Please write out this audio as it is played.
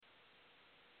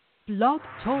Blog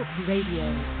Talk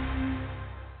Radio.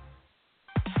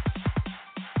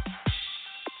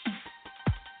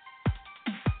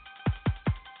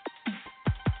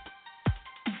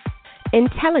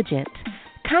 Intelligent,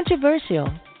 controversial,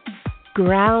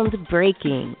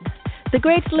 groundbreaking. The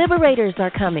great liberators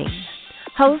are coming.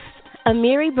 Hosts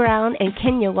Amiri Brown and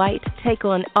Kenyah White take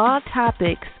on all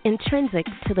topics intrinsic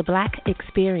to the Black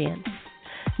experience.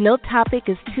 No topic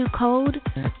is too cold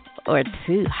or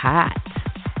too hot.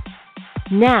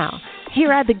 Now,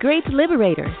 here are the great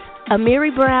liberators,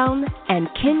 Amiri Brown and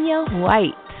Kenyah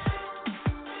White.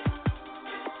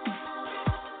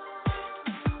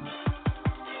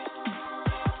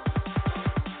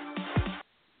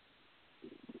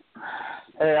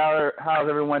 Hey, how's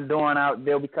everyone doing out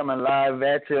there? We coming live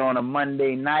at you on a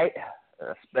Monday night,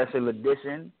 a special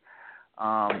edition.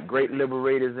 Great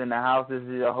liberators in the house. This is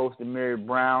your host, Amiri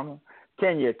Brown.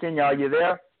 Kenyah, are you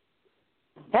there?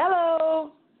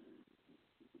 Hello.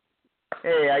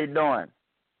 Hey, how you doing?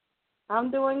 I'm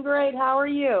doing great. How are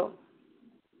you?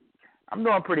 I'm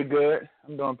doing pretty good.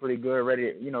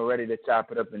 Ready to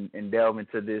chop it up and delve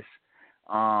into this,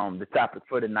 the topic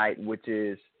for tonight, which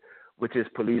is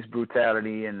police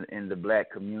brutality in the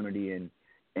Black community and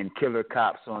killer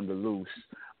cops on the loose.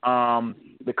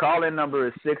 The call-in number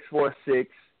is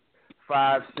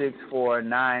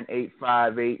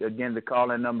 646-564-9858. Again, the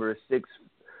call-in number is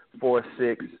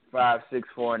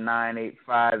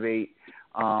 646-564-9858.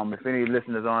 If any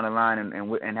listeners are on the line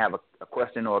and have a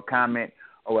question or a comment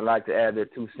or would like to add their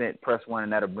 2 cents, press 1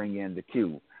 and that'll bring you in the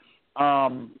queue.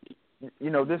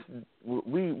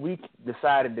 We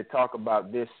decided to talk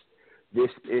about this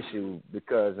issue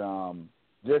because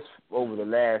just over the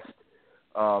last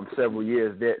several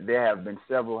years, there have been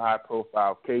several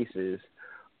high-profile cases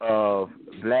of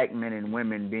Black men and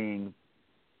women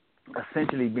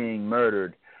essentially being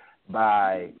murdered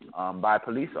by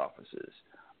police officers.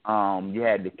 You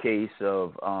had the case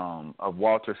of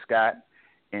Walter Scott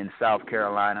in South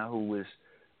Carolina, who was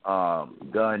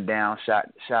gunned down, shot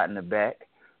in the back.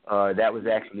 That was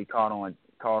actually caught on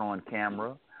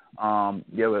camera.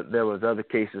 There was other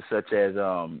cases such as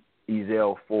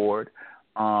Ezell Ford,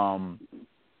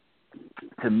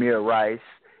 Tamir Rice,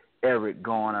 Eric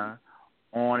Garner,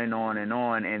 on and on and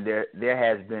on, and there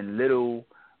has been little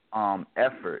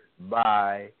effort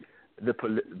by the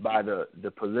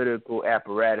political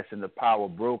apparatus and the power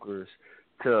brokers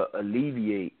to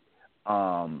alleviate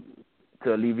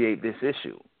this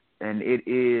issue, and it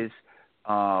is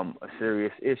a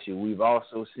serious issue. We've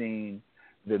also seen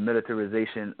the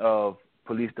militarization of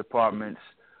police departments,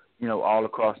 all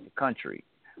across the country,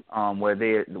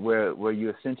 where you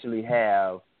essentially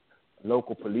have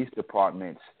local police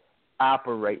departments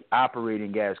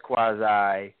operating as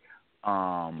quasi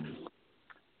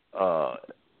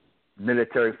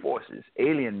military forces,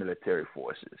 alien military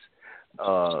forces,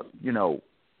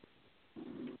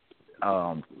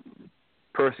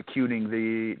 persecuting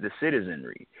the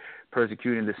citizenry,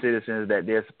 persecuting the citizens that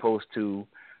they're supposed to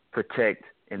protect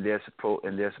and they're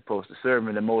supposed to serve.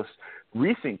 And the most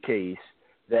recent case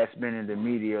that's been in the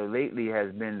media lately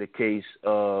has been the case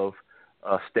of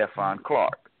Stephon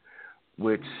Clark,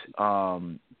 which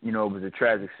was a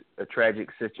tragic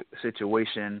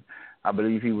situation. I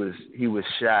believe he was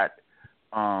shot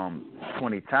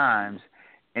 20 times,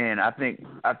 and I think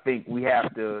we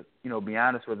have to be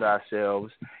honest with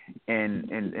ourselves and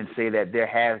say that there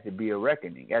has to be a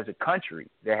reckoning. As a country,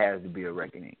 there has to be a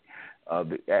reckoning.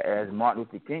 As Martin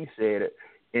Luther King said,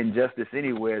 injustice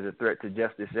anywhere is a threat to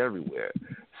justice everywhere.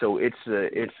 So it's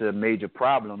a major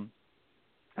problem,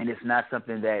 and it's not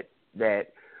something that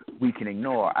we can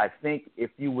ignore. I think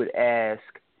if you would ask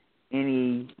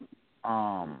any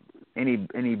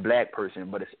Black person,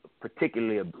 but it's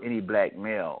particularly any Black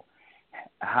male,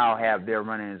 how have their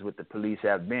run-ins with the police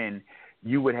have been,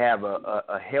 you would have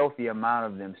a healthy amount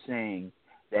of them saying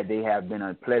that they have been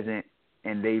unpleasant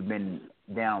and they've been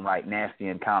downright nasty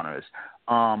encounters.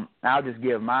 I'll just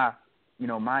give my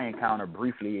encounter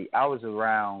briefly. I was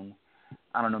around,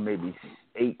 maybe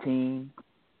 18,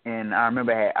 and I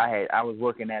remember I was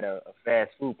working at a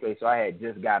fast food place, so I had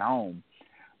just got home,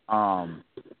 and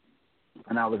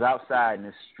I was outside in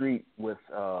the street with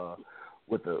a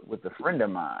friend of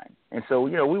mine, and so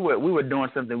we were doing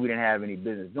something we didn't have any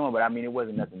business doing, but it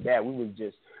wasn't nothing bad. We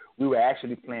were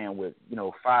actually playing with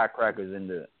firecrackers in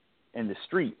the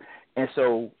street, and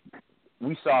so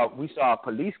we saw a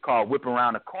police car whip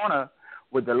around the corner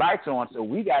with the lights on, so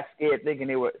we got scared thinking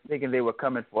they were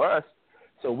coming for us,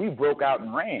 so we broke out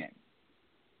and ran.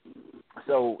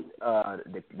 So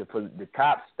the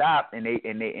cops stopped and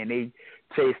they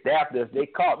chased after us. They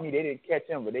caught me. They didn't catch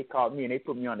him, but they caught me and they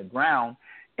put me on the ground.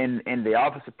 And the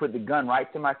officer put the gun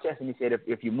right to my chest, and he said,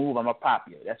 if you move, I'm going to pop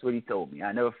you. That's what he told me.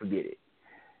 I never forget it.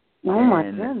 Oh, my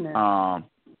goodness.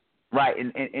 Right,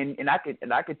 and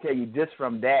I could tell you just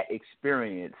from that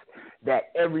experience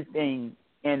that everything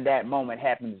in that moment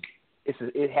happens.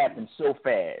 It happens so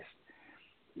fast.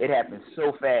 It happened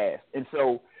so fast, and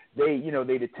so they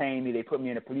detained me. They put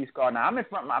me in a police car. Now I'm in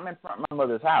front of my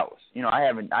mother's house. I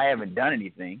haven't done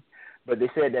anything, but they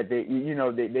said that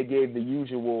they gave the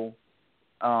usual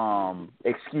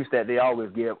excuse that they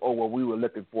always give. Oh, well, we were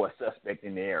looking for a suspect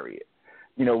in the area.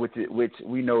 Which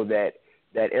we know that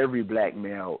every black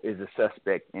male is a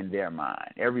suspect in their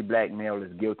mind. Every black male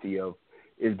is guilty of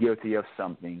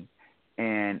something,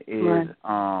 and is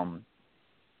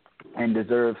and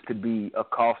deserves to be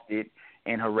accosted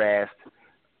and harassed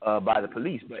by the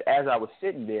police. But as I was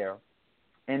sitting there,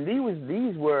 and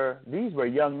these were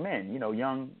young men,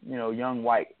 young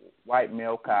white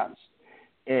male cops,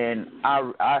 and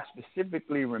I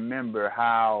specifically remember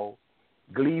how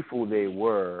gleeful they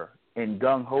were and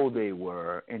gung-ho they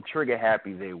were and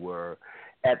trigger-happy they were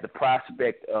at the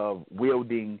prospect of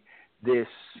wielding this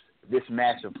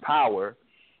massive power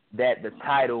that the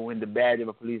title and the badge of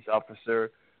a police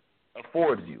officer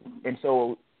affords you. And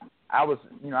so I was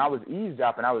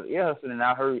eavesdropping, I was ear hustling, and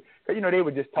I heard, because they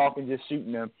were just talking, just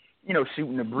shooting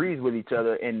the breeze with each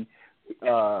other. And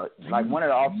like one of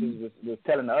the officers was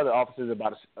telling the other officers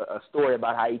about a story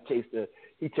about how he chased the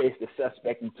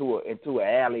suspect into an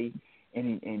alley,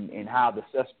 and how the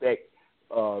suspect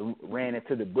ran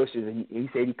into the bushes, and he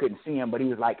said he couldn't see him, but he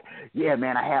was like, yeah,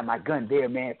 man, I had my gun there,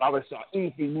 man. If I would have saw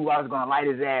anything move, I was going to light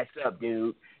his ass up,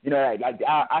 dude.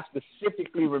 I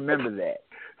specifically remember that.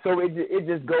 So it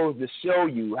just goes to show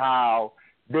you how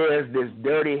there's this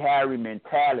Dirty Harry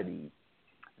mentality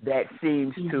that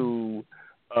seems to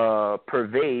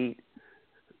pervade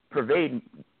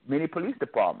many police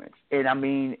departments. And I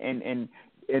mean,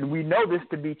 and we know this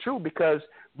to be true because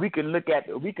we can look at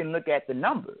the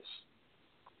numbers.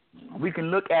 We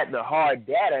can look at the hard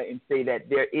data and say that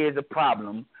there is a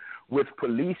problem with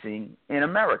policing in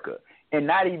America, and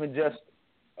not even just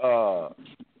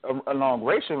along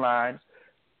racial lines,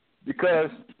 because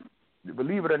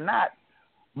believe it or not,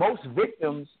 most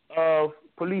victims of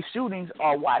police shootings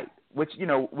are white, which we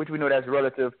know that's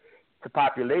relative to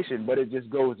population, but it just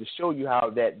goes to show you how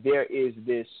that there is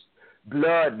this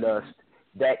bloodlust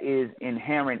that is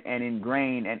inherent and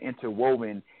ingrained and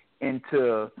interwoven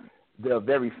into the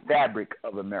very fabric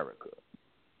of America.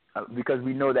 Because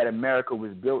we know that America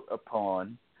was built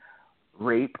upon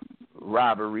rape,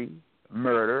 robbery,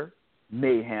 murder,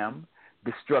 mayhem,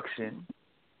 destruction,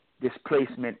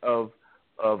 displacement of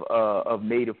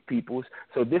native peoples.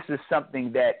 So this is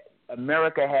something that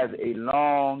America has a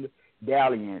long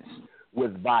dalliance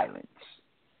with violence,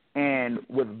 and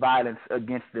with violence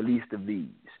against the least of these,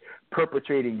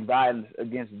 perpetrating violence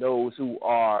against those who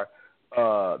are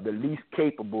the least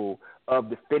capable of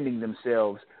defending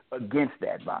themselves against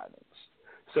that violence.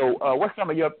 So, what's some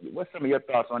of your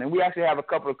thoughts on it? We actually have a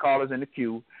couple of callers in the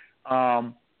queue.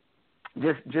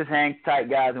 Just hang tight,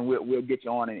 guys, and we'll get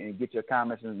you on and get your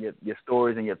comments and your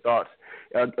stories and your thoughts.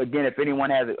 Again, if anyone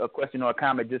has a question or a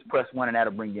comment, just press 1 and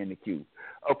that'll bring you in the queue.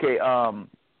 Okay.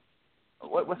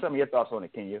 What's some of your thoughts on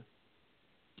it, Kenya?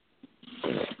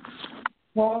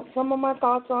 Well, some of my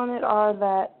thoughts on it are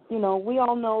that, we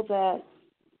all know that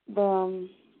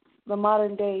the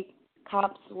modern day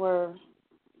cops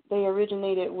they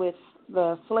originated with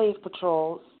the slave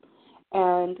patrols,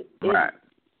 and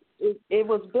it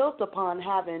was built upon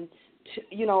having,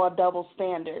 a double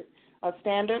standard. A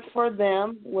standard for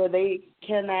them where they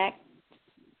can act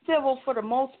civil for the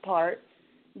most part,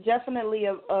 definitely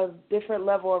a different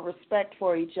level of respect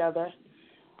for each other.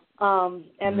 And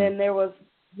then there was,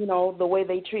 the way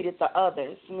they treated the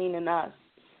others, meaning us.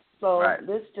 So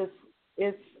this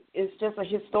it's just a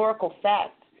historical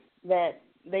fact that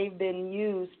they've been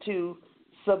used to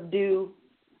subdue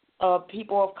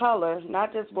people of color,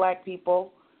 not just black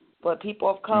people, but people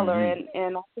of color.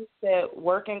 And I think that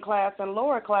working class and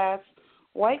lower class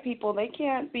white people, they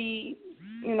can't be,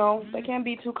 they can't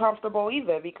be too comfortable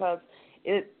either, because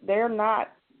they're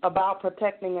not about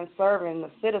protecting and serving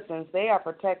the citizens. They are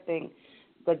protecting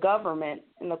the government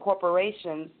and the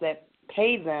corporations that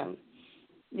pay them.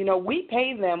 We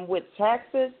pay them with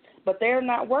taxes, but they're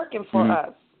not working for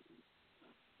us.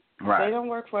 Right. They don't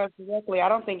work for us directly. I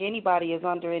don't think anybody is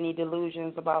under any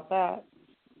delusions about that.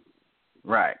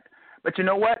 Right. But you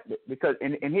know what? Because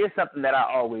and here's something that I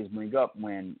always bring up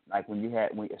when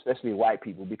especially white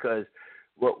people, because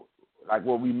what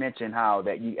we mentioned, how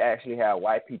that you actually have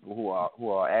white people who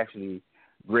are actually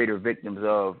greater victims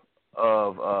of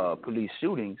police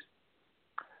shootings.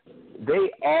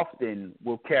 they often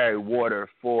will carry water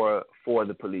for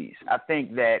the police. I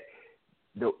think that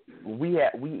we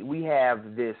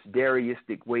have this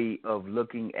deistic way of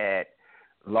looking at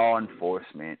law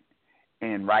enforcement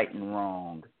and right and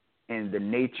wrong and the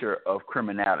nature of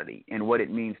criminality and what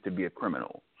it means to be a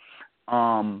criminal.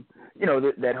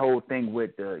 That whole thing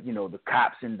with the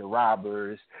cops and the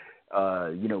robbers,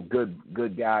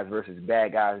 good guys versus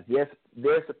bad guys. Yes,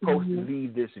 there's supposed to be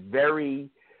this very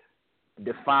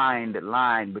defined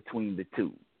line between the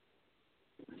two.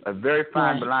 A very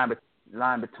fine line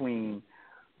between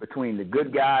the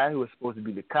good guy who is supposed to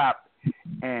be the cop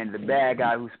and the bad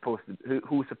guy who's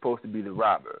supposed to be the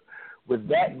robber. With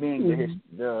that being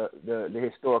the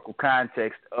historical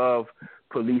context of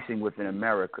policing within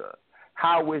America,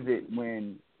 how is it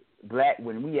when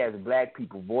we as black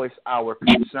people voice our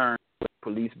concern with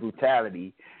police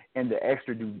brutality and the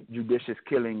extrajudicious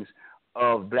killings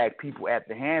of black people at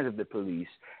the hands of the police?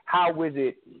 How is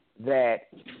it that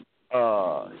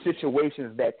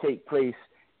situations that take place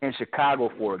in Chicago,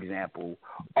 for example,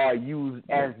 are used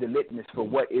as the litmus for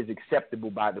what is acceptable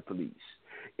by the police?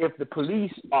 If the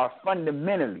police are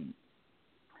fundamentally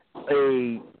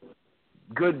a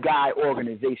good guy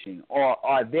organization or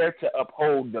are there to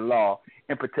uphold the law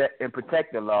and protect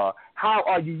the law, how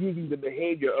are you using the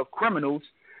behavior of criminals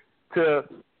to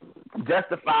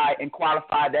justify and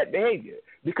qualify that behavior?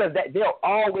 Because they'll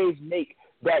always make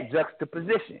that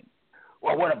juxtaposition.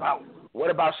 Well, what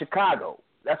about Chicago?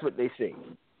 That's what they say.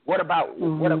 What about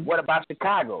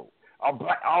Chicago?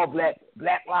 All black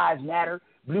lives matter,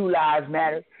 blue lives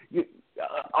matter.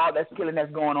 All that's killing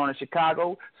that's going on in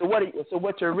Chicago. So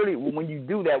what you're really, when you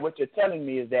do that, what you're telling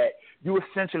me is that you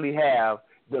essentially have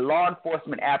the law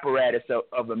enforcement apparatus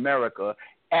of America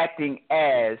acting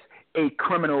as a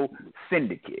criminal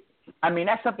syndicate. I mean,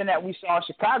 that's something that we saw in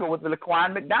Chicago with the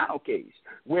Laquan McDonald case,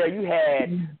 where you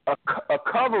had a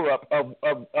cover-up of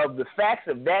the facts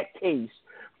of that case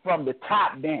from the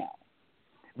top down,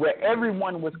 where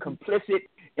everyone was complicit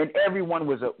and everyone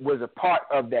was a part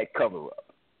of that cover-up.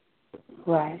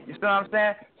 Right. You see what I'm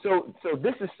saying? So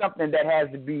this is something that has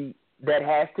to be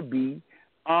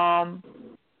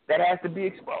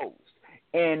exposed.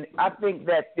 And I think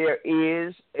that there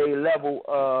is a level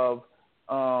of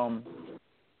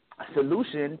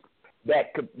solution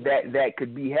that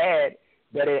could be had,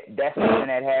 but that's something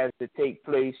that has to take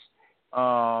place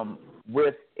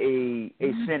with a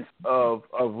sense of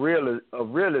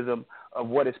realism of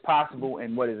what is possible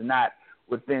and what is not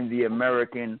within the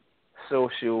American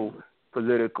social,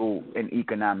 political, and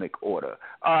economic order.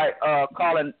 All right,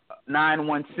 calling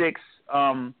 916.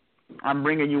 I'm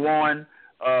bringing you on.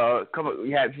 Come on,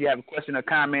 if you have a question or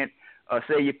comment,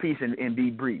 say your piece and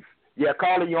be brief. Yeah,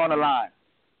 caller, you on the line.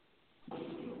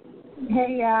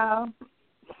 Hey, y'all.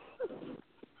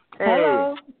 Hey.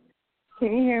 Hello.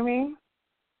 Can you hear me?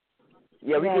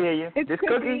 Yeah, we can hear you. It's This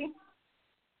Cookie.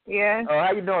 Yeah. Oh,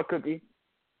 how you doing, Cookie?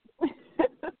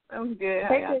 I'm good.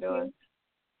 How y'all doing?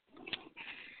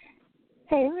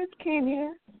 Hey, Miss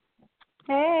Kenya.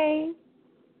 Hey.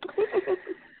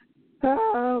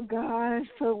 Oh, gosh,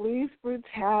 police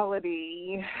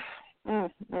brutality.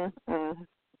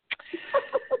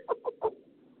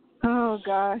 Oh,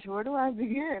 gosh, where do I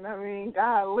begin? I mean,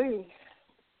 golly.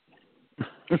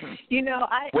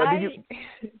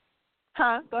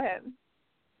 Huh? Go ahead.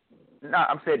 No,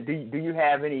 I'm saying, do you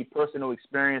have any personal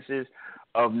experiences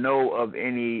of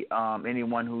any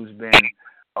anyone who's been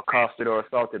accosted or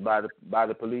assaulted by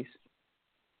the police?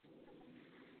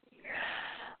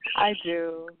 I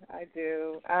do.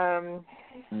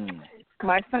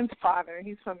 My son's father,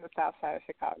 he's from the south side of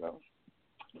Chicago.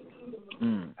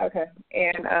 Okay.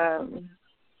 And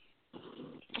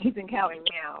he's in Cali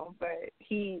now, but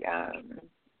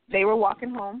they were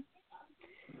walking home,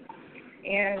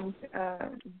 and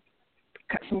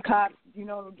some cops,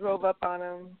 drove up on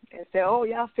him and said, "Oh,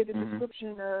 y'all fit the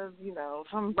description of,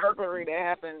 some burglary that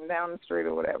happened down the street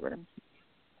or whatever."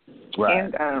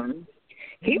 Right. And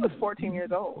he was 14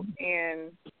 years old,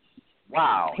 and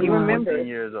wow, he remembered. 14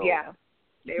 years old. Yeah,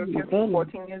 they were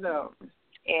 14 years old,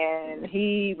 and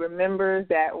he remembers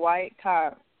that white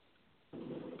cop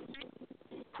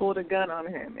pulled a gun on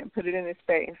him and put it in his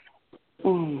face.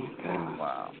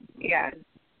 Wow. Yeah.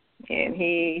 And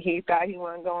he thought he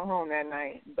wasn't going home that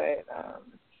night. But,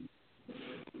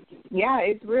 yeah,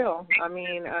 it's real. I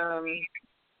mean,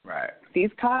 right. These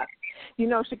cops,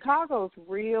 Chicago's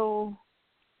real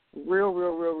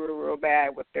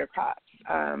bad with their cops.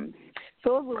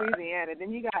 So is Louisiana. Right.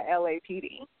 Then you got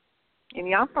LAPD.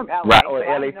 And I'm from LA. Right, or so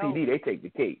LAPD, they take the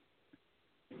cake.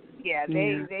 Yeah,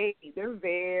 they're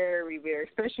very, very,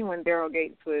 especially when Daryl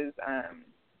Gates was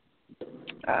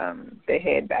they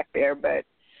head back there. But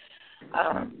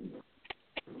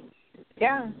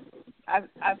yeah,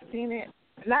 I've seen it.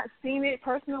 Not seen it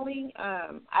personally.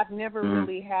 I've never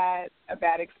really had a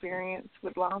bad experience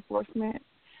with law enforcement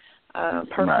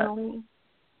personally.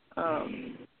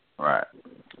 Right.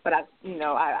 But I've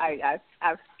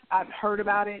heard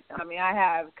about it. I mean, I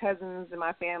have cousins in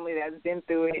my family that's been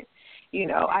through it. You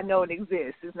know, I know it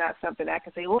exists. It's not something I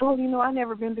can say, well, you know, I've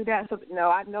never been through that. So, no,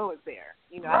 I know it's there.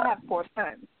 You know, I have 4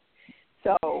 sons.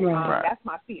 So that's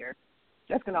my fear.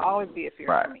 That's going to always be a fear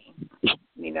for me.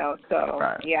 You know, so,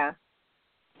 yeah.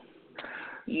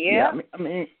 I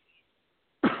mean,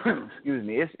 excuse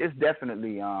me. It's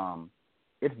definitely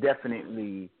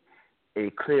a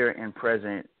clear and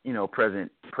present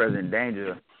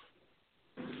danger,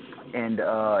 and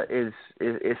is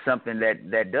something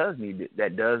that does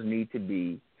need to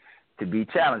be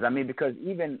challenged. I mean, because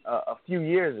even a few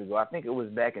years ago, I think it was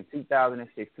back in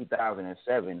 2006,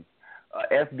 2007,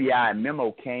 FBI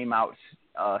memo came out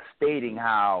stating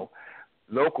how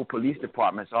local police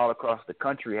departments all across the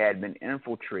country had been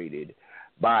infiltrated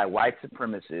by white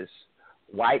supremacists,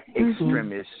 white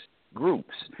extremist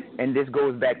groups. And this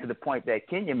goes back to the point that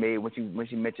Kenyah made when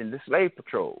she mentioned the slave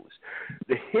patrols.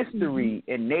 The history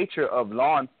and nature of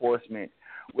law enforcement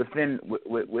within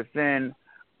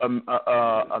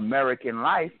American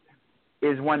life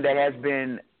is one that has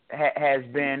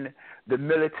been the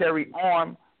military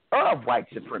arm of white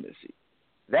supremacy.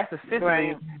 That's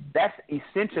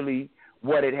essentially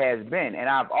what it has been, and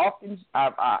I've often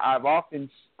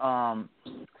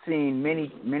seen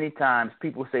many times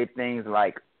people say things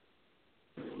like,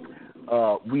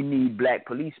 "We need black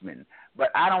policemen,"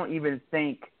 but I don't even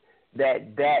think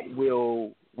that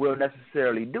will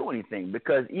necessarily do anything,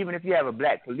 because even if you have a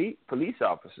black police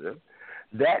officer,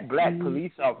 that black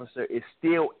police officer is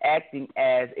still acting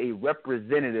as a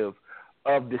representative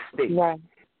of the state,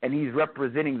 and he's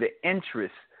representing the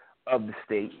interests of the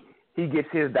state. He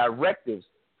gets his directives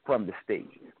from the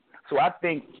state. So I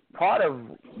think part of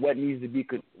what needs to be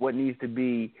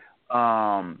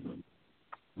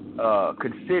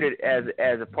considered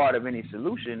as a part of any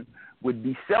solution would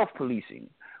be self-policing,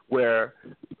 where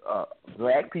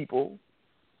black people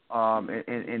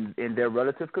in their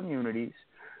relative communities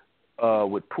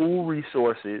would pool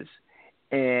resources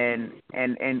and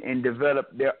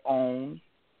develop their own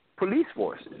police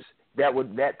forces that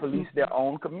police their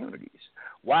own communities.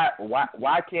 Why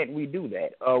can't we do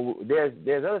that?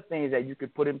 There's other things that you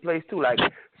could put in place too, like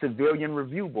civilian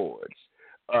review boards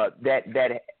that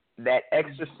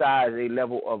exercise a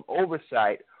level of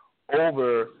oversight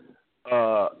over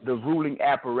the ruling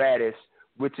apparatus,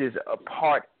 which is a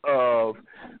part of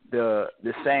the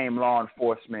same law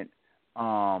enforcement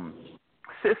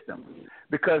system,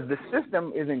 because the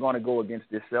system isn't going to go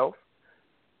against itself.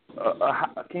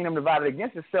 A kingdom divided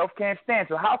against itself can't stand.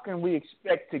 So how can we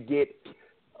expect to get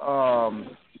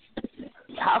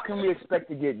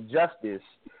justice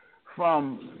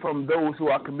from those who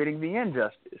are committing the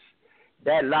injustice?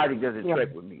 That logic doesn't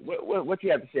track with me. What do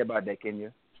you have to say about that,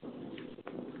 Kenyah?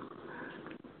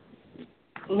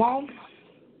 Well,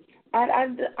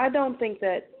 I don't think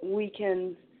that we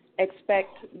can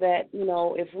expect that, you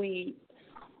know, if we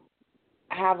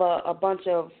have a bunch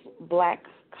of black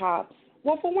cops.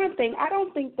 Well, for one thing, I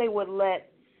don't think they would let,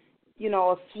 you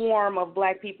know, a swarm of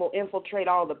black people infiltrate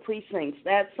all the precincts.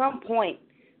 At some point,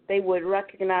 they would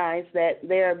recognize that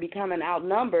they're becoming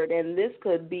outnumbered, and this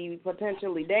could be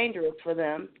potentially dangerous for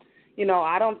them. You know,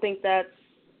 I don't think that's,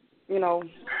 you know,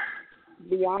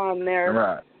 beyond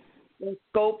their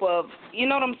scope of, you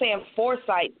know what I'm saying,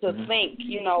 foresight to think,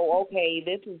 you know, okay,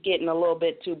 this is getting a little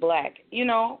bit too black. You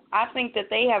know, I think that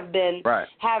they have been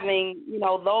having, you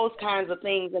know, those kinds of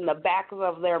things in the back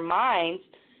of their minds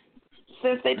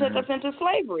since they took us into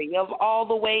slavery, of all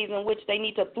the ways in which they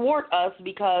need to thwart us,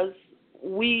 because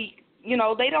we, you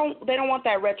know, they don't want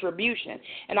that retribution.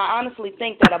 And I honestly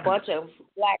think that a bunch of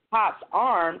black cops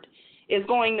armed is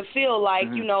going to feel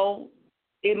like, you know,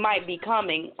 it might be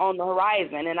coming on the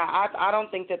horizon, and I don't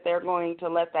think that they're going to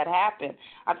let that happen.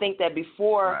 I think that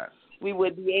before we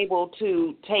would be able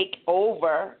to take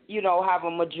over, you know, have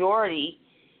a majority,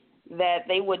 that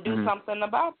they would do something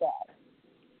about that.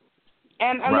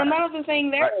 And another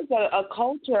thing, there is a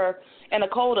culture and a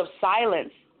code of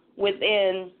silence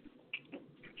within,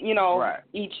 you know,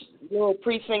 each little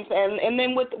precinct, and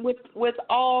then with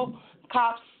all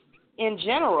cops in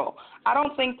general. I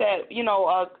don't think that, you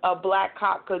know, a black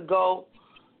cop could go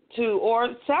to,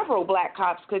 or several black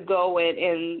cops could go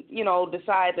and, you know,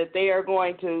 decide that they are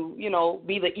going to, you know,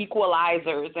 be the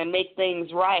equalizers and make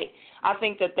things right. I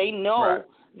think that they know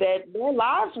that their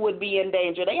lives would be in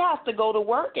danger. They have to go to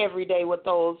work every day with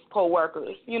those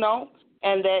coworkers, and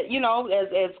that,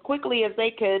 as quickly as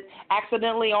they could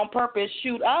accidentally on purpose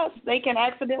shoot us, they can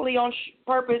accidentally on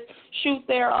purpose shoot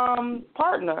their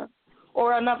partner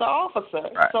or another officer.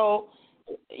 Right. So,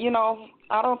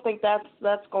 I don't think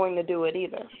that's going to do it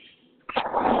either.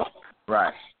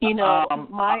 Right. My all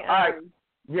right.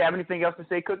 Do you have anything else to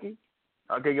say, Cookie?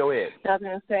 Okay, go ahead. I was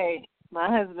going to say, my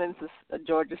husband's a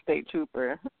Georgia State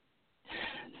Trooper,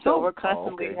 so we're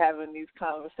constantly having these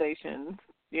conversations,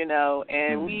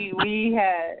 and we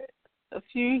had a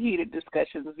few heated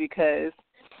discussions because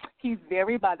he's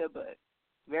very by the book,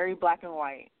 very black and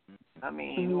white. I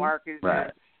mean, Mark is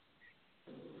just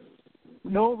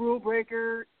no rule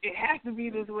breaker. It has to be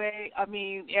this way. I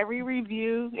mean, every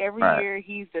review, every year,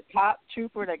 he's the top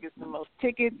trooper that gets the most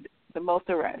tickets, the most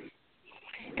arrests.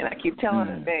 And I keep telling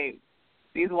him, babe,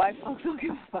 these white folks don't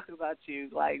give a fuck about you.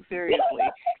 Like, seriously.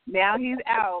 Now he's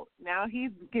out. Now he's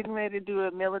getting ready to do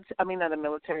not a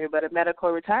military, but a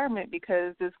medical retirement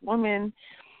because this woman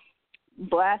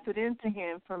blasted into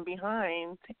him from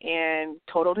behind and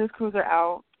totaled his cruiser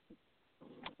out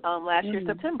last year,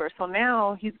 September. So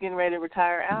now he's getting ready to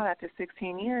retire out after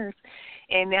 16 years.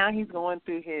 And now he's going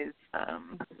through his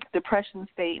depression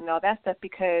state and all that stuff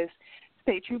because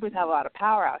state troopers have a lot of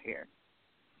power out here.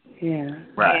 Yeah.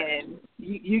 Right. And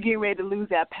you get ready to lose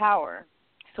that power.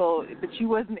 So, but you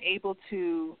wasn't able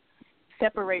to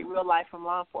separate real life from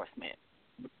law enforcement.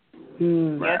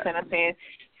 You understand what I'm saying?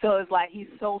 So it's like he's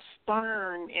so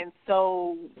stern and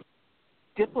so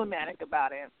diplomatic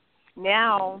about it.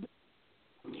 Now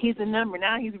he's a number.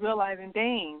 Now he's realizing,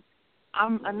 dang,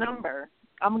 I'm a number.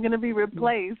 I'm going to be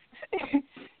replaced, as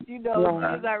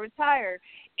I retire.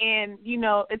 And,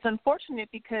 it's unfortunate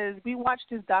because we watched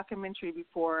this documentary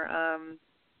before.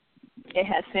 It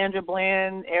had Sandra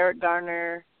Bland, Eric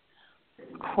Garner,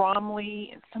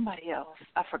 Cromley, and somebody else.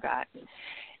 I forgot.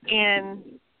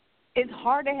 And it's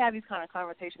hard to have these kind of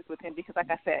conversations with him because,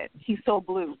 like I said, he's so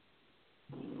blue.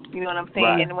 You know what I'm saying?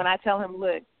 Right. And when I tell him,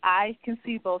 look, I can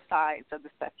see both sides of the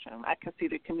spectrum. I can see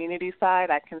the community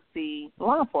side. I can see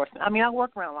law enforcement. I mean, I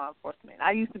work around law enforcement.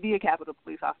 I used to be a Capitol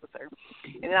Police officer,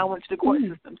 and then I went to the court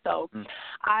system. So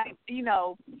I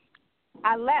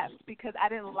left because I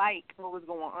didn't like what was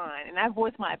going on, and I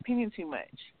voiced my opinion too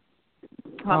much.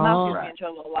 My mouth gets me in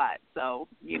trouble a lot. So,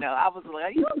 I was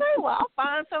like, well, I'll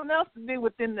find something else to do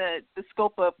within the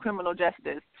scope of criminal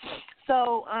justice.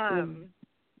 So,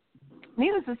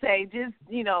 needless to say, just,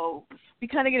 we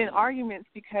kind of get in arguments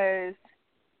because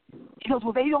he goes,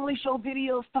 well, they only show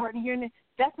videos starting here. And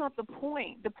that's not the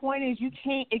point. The point is you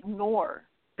can't ignore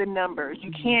the numbers.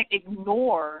 You can't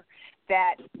ignore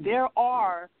that there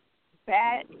are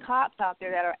bad cops out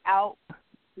there that are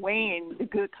outweighing the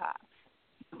good cops.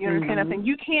 You understand what I'm saying?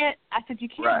 You can't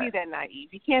be that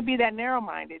naive. You can't be that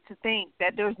narrow-minded to think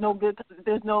that there's no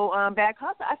bad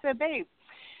cops. I said, babe,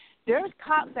 there's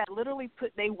cops that literally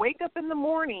they wake up in the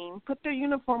morning, put their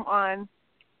uniform on,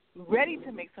 ready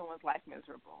to make someone's life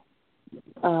miserable.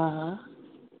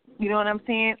 You know what I'm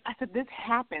saying? I said, this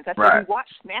happens. I said, we watch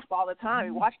Snap all the time.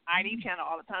 We watch ID Channel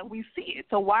all the time. We see it.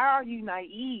 So why are you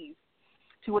naive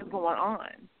to what's going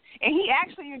on? And he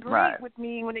actually agreed with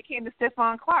me when it came to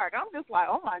Stephon Clark. I'm just like,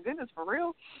 oh, my goodness, for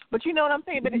real? But you know what I'm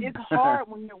saying? But it's hard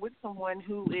when you're with someone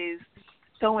who is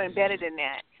so embedded in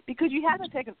that. Because you have to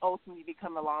take an oath when you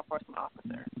become a law enforcement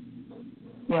officer.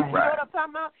 You know what I'm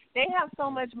talking about? They have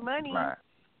so much money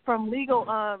from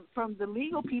the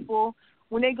legal people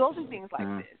when they go through things like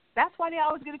this. That's why they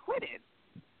always get acquitted.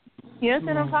 You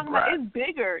understand what I'm talking about? It's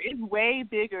bigger. It's way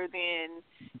bigger than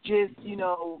just,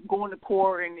 going to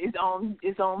court and it's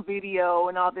on video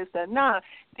and all this stuff. Nah,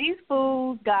 these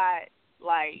fools got,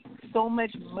 like, so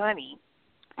much money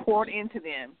poured into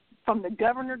them from the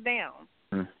governor down.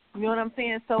 You know what I'm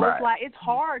saying? So it's like it's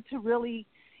hard to really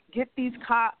get these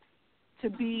cops to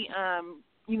be,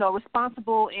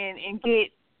 responsible and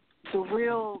get the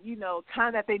real,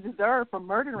 time that they deserve for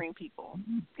murdering people.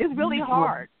 It's really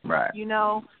hard.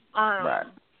 So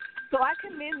I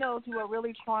commend those who are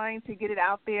really trying to get it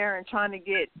out there and trying to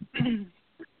get,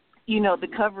 the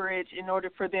coverage in order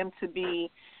for them to be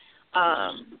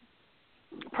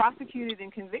prosecuted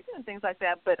and convicted and things like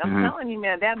that. But I'm telling you,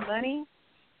 man, that money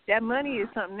is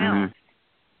something else.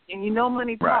 And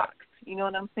money talks. You know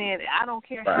what I'm saying? I don't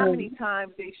care how many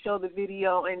times they show the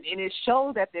video and it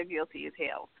shows that they're guilty as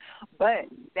hell. But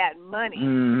that money,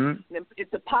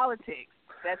 it's the politics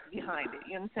that's behind it.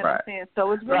 You understand what I'm saying?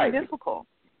 So it's really difficult.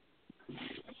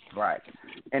 Right.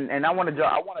 And I want to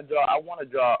draw a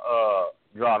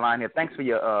line here. Thanks for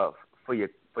your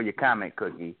comment,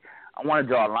 Cookie. I want to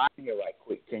draw a line here right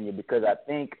quick, Kenya, because I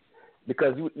think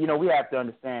because we have to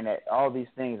understand that all these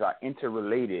things are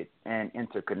interrelated and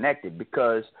interconnected.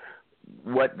 Because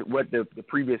what the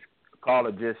previous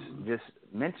caller just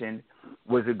mentioned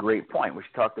was a great point, which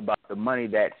talked about the money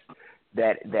that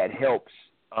helps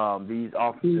these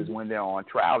officers when they're on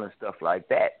trial and stuff like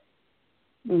that.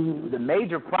 Mm-hmm. The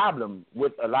major problem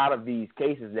with a lot of these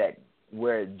cases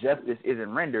where justice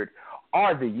isn't rendered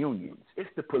are the unions. It's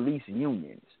the police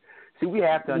unions. See, we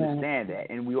have to understand that,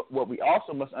 and what we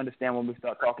also must understand when we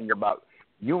start talking about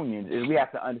unions is we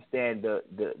have to understand the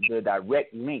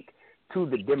direct link to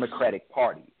the Democratic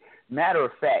Party. Matter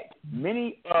of fact,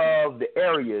 many of the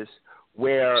areas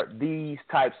where these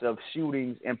types of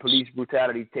shootings and police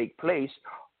brutality take place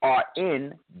are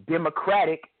in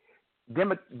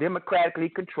democratically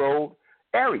controlled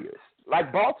areas,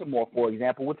 like Baltimore, for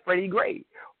example, with Freddie Gray,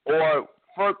 or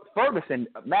Ferguson.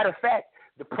 Matter of fact,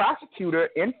 the prosecutor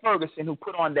in Ferguson who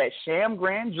put on that sham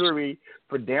grand jury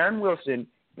for Darren Wilson,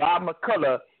 Bob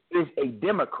McCullough, is a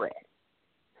Democrat.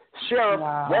 Sheriff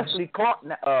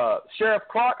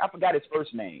Clark, I forgot his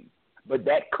first name, but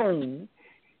that coon,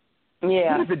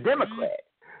 he's a Democrat.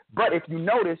 But if you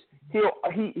notice,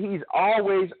 he's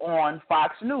always on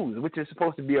Fox News, which is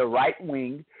supposed to be a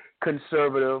right-wing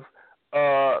conservative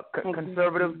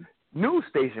news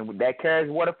station that carries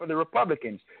water for the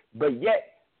Republicans. But yet,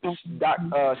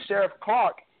 Sheriff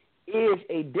Clark is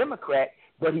a Democrat,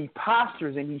 but he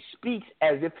postures and he speaks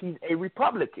as if he's a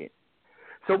Republican.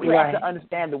 So we have to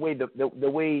understand the way the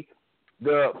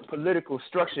political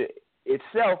structure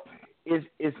itself is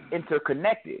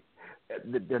interconnected.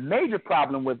 The major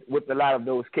problem with a lot of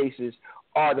those cases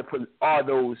are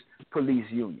those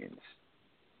police unions.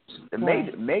 The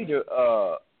major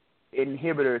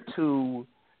inhibitor to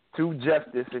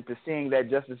justice and to seeing that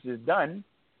justice is done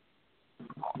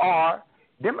are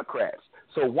Democrats.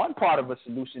 So one part of a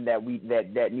solution that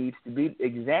needs to be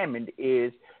examined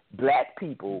is black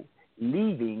people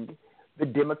leaving the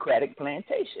Democratic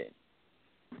plantation.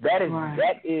 That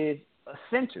is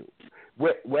essential.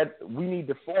 We need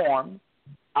to form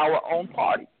our own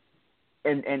party,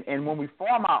 and when we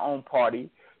form our own party,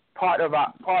 part of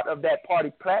that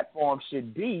party platform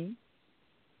should be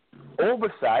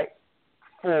oversight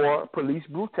for police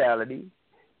brutality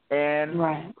and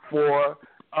for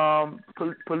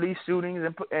police shootings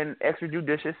and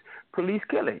extrajudicious police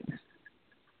killings.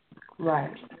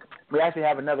 Right. We actually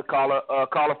have another caller,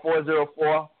 caller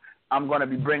 404. I'm going to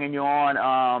be bringing you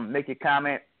on. Make your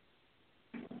comment.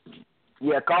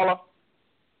 Yeah, caller.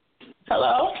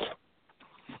 Hello.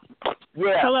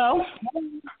 Yeah. Hello.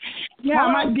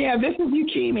 Yeah, this is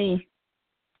Yukimi.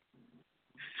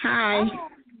 Hi.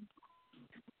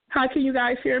 Hi, can you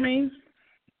guys hear me?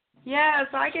 Yes,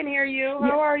 I can hear you.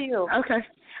 How are you? Okay.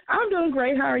 I'm doing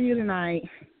great. How are you tonight?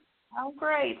 I'm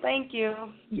great. Thank you.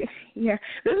 Yeah.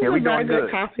 This is a very good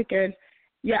topic, and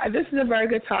this is a very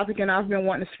good topic, and I've been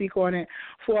wanting to speak on it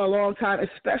for a long time,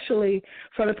 especially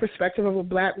from the perspective of a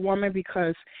black woman,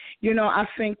 because, I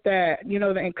think that,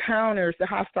 the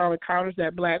hostile encounters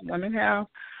that black women have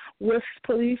with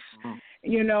police,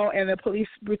 and the police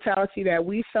brutality that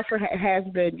we suffer has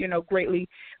been, greatly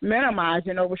minimized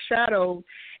and overshadowed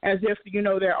as if,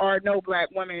 there are no black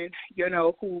women,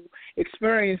 who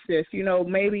experience this.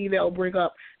 Maybe they'll bring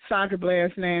up Sandra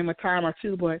Bland's name a time or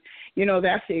two, but,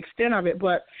 that's the extent of it.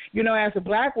 But, as a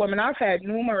black woman, I've had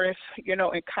numerous,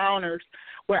 encounters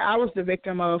where I was the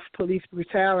victim of police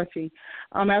brutality.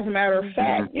 As a matter of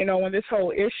fact, when this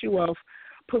whole issue of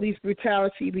police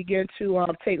brutality began to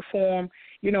take form,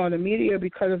 in the media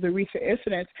because of the recent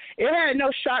incidents, it had no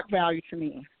shock value to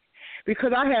me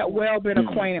because I had well been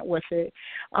acquainted with it.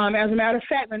 As a matter of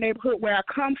fact, the neighborhood where I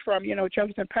come from,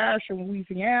 Jefferson Parish in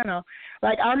Louisiana,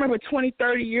 like I remember 20,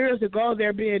 30 years ago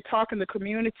there being talk in the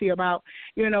community about,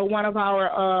 one of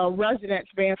our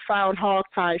residents being found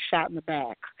hog-tied, shot in the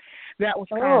back. That was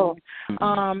common.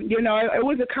 It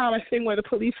was a common thing where the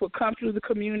police would come through the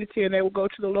community and they would go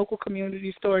to the local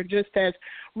community store and just as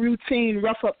routine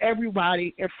rough up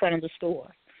everybody in front of the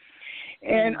store.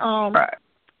 And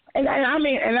and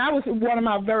that was one of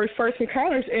my very first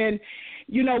encounters. And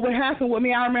what happened with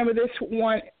me, I remember this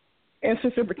one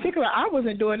instance in particular. I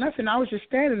wasn't doing nothing. I was just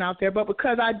standing out there, but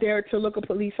because I dared to look a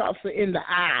police officer in the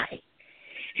eye,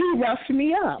 he roughed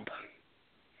me up.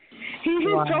 He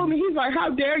told me, he's like, how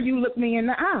dare you look me in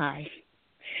the eye?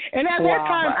 And at that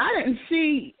time, I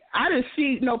didn't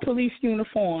see no police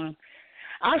uniform.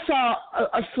 I saw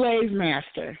a slave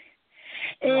master.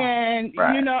 And,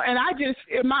 and I just,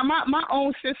 my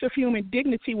own sense of human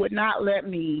dignity would not let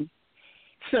me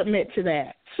submit to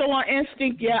that. So on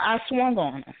instinct, I swung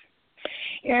on him.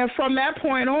 And from that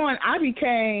point on, I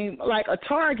became like a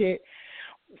target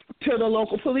to the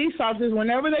local police officers.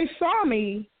 Whenever they saw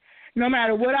me, no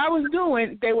matter what I was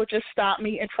doing, they would just stop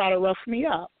me and try to rough me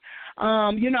up.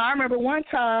 I remember one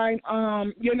time,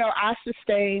 I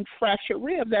sustained fractured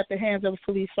ribs at the hands of a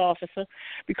police officer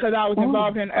because I was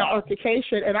involved in an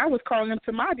altercation, and I was calling them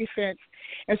to my defense.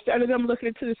 Instead of them looking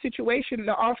into the situation,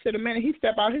 the officer, the minute he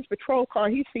stepped out his patrol car,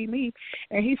 he see me,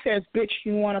 and he says, "Bitch,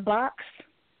 you want a box?"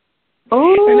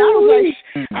 Oh. And I was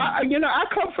like, I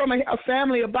come from a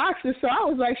family of boxers, so I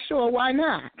was like, sure, why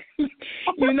not?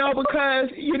 Because,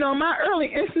 my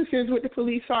early instances with the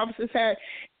police officers had,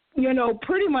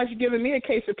 pretty much giving me a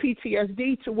case of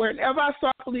PTSD to whenever I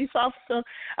saw a police officer,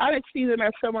 I didn't see them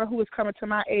as someone who was coming to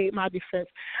my aid, my defense.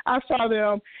 I saw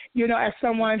them, as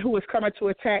someone who was coming to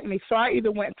attack me. So I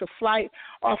either went to flight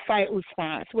or fight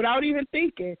response without even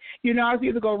thinking. I was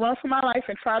either going to run for my life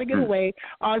and try to get away,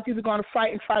 or I was either going to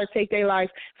fight and try to take their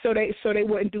life so they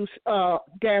wouldn't do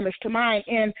damage to mine.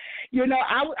 And,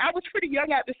 I was pretty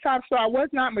young at this time, so I was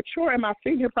not mature in my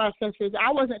thinking processes.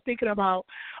 I wasn't thinking about,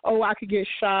 I could get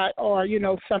shot or,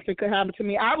 something could happen to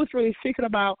me. I was really thinking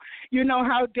about,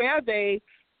 how dare they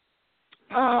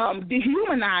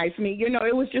dehumanize me.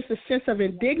 It was just a sense of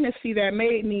indignancy that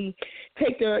made me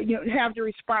take have the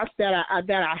response that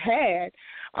I had.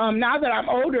 Now that I'm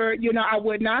older, I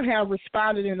would not have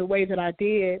responded in the way that I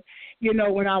did,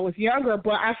 when I was younger.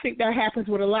 But I think that happens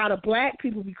with a lot of black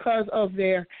people because of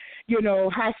their,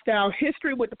 hostile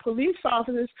history with the police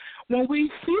officers. When we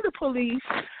see the police,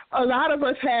 a lot of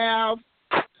us have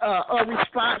a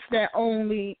response that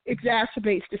only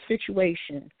exacerbates the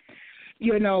situation.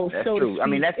 That's so true. I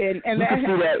mean, that's you can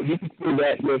see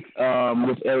that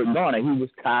with Eric Garner. He was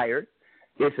tired.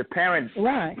 It's apparent,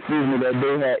 right?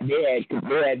 That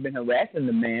they had been harassing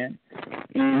the man,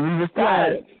 and he was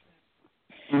tired.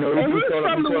 Right. He told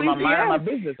him, "My mind, my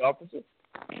business, officer."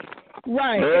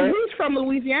 Right, and he's from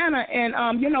Louisiana, and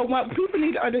what people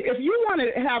need to understand, if you want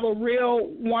to have a real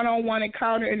one-on-one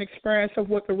encounter and experience of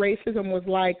what the racism was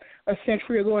like a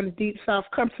century ago in the Deep South,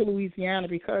 come to Louisiana,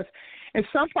 because in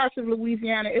some parts of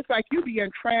Louisiana, it's like you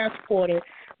being transported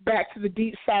back to the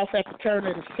Deep South at the turn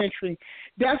of the century.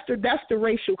 That's the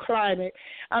racial climate.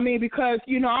 I mean, because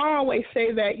I always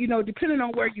say that depending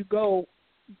on where you go,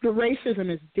 the racism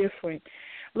is different.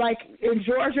 Like in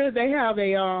Georgia, they have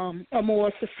a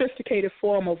more sophisticated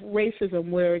form of racism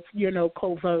where it's,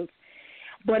 covert.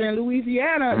 But in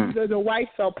Louisiana, the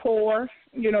whites are poor.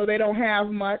 They don't have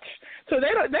much. So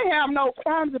they have no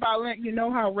qualms about letting you know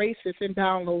how racist and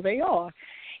down low they are.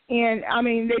 And, I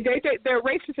mean, they're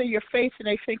racist in your face, and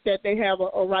they think that they have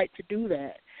a right to do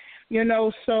that.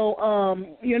 So,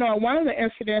 one of the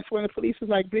incidents when the police was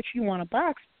like, "Bitch, you want a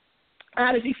box?"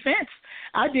 Out of defense,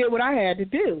 I did what I had to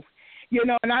do.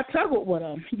 And I tuggled with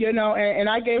him, and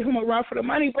I gave him a run for the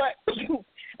money. But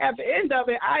at the end of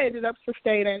it, I ended up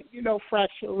sustaining,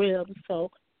 fractured ribs. So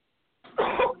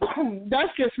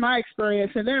that's just my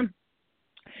experience. And then,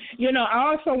 I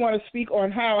also want to speak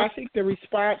on how I think the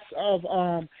response of,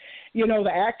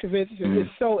 the activists is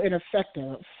so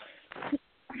ineffective.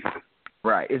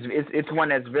 Right. It's one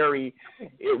that's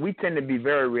we tend to be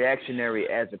very reactionary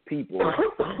as a people,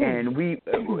 and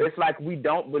it's like we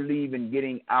don't believe in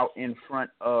getting out in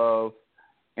front of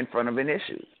an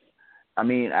issue. I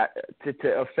mean,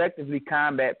 to effectively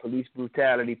combat police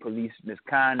brutality, police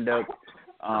misconduct,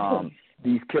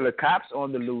 these killer cops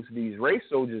on the loose, these race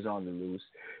soldiers on the loose,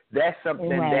 that's something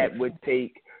that would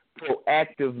take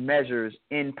proactive measures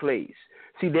in place.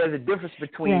 See, there's a difference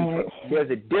between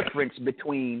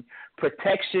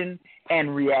protection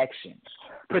and reaction.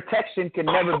 Protection can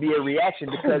never be a reaction,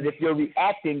 because if you're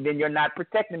reacting, then you're not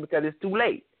protecting because it's too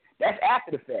late. That's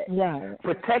after the fact. Right.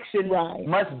 Protection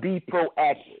must be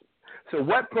proactive. So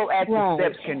what proactive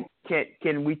steps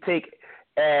can we take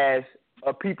as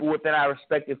people within our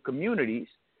respective communities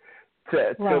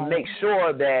to make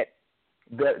sure that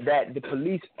the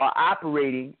police are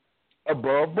operating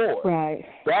above board? Right.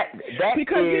 That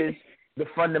is the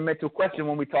fundamental question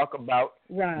when we talk about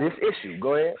this issue.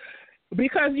 Go ahead.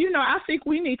 Because, I think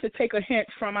we need to take a hint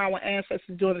from our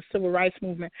ancestors during the Civil Rights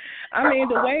Movement. I mean,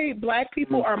 the way black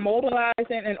people are mobilizing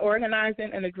and organizing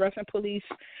and addressing police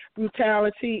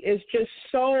brutality is just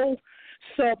so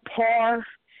subpar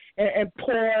and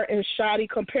poor and shoddy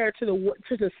compared to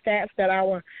the stance that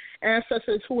our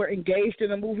ancestors who were engaged in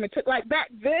the movement took. Like back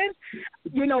then,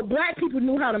 black people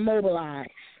knew how to mobilize.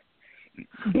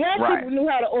 Black people knew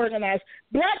how to organize.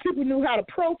 Black people knew how to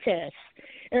protest.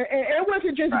 And it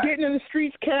wasn't just getting in the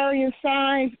streets, carrying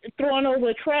signs, throwing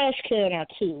over a trash can or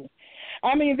two.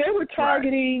 I mean, they were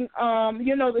targeting,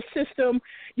 the system,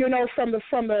 from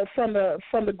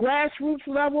the grassroots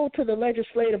level to the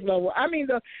legislative level. I mean,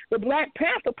 the Black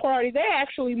Panther Party, they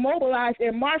actually mobilized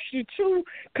and marched to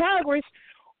Congress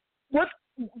with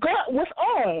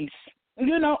arms,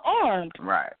 armed.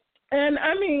 Right. And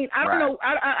I mean, I don't know.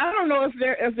 I don't know if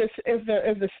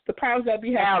the powers that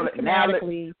be have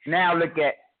systematically. Now look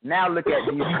at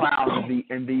these clowns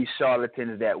and these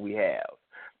charlatans that we have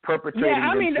perpetrating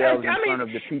themselves in front of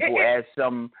the people as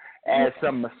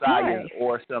some messiahs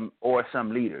or some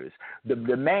leaders. The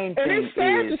main thing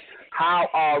is how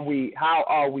are we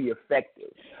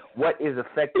effective? What is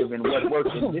effective and what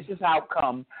works? And this is how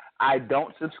come I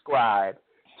don't subscribe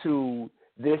to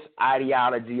this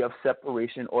ideology of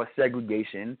separation or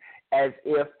segregation as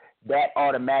if that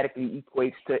automatically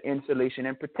equates to insulation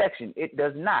and protection. It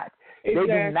does not. Exactly.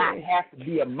 They do not have to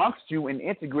be amongst you and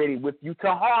integrated with you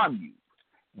to harm you.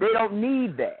 They don't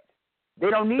need that. They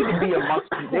don't need to be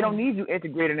amongst you. They don't need you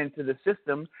integrated into the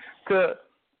system to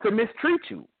mistreat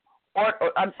you or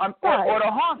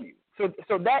to harm you.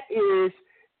 So that is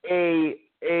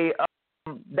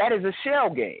that is a shell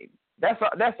game. That's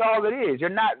all it is. You're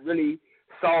not really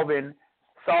solving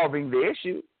the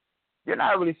issue. You're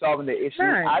not really solving the issue.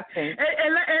 Right. I think.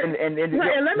 And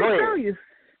let me tell you.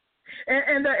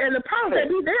 And the powers that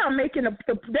be, they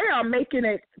are making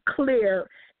it clear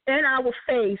in our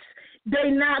face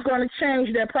they're not going to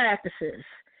change their practices.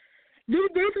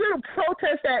 These little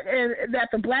protests that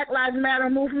the Black Lives Matter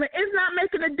movement is not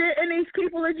making a dent in these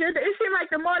people's agenda. It seems like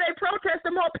the more they protest,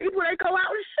 the more people they go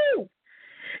out and shoot.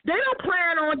 They don't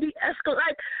plan on de-escalate.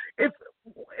 Like, if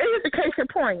it is the case in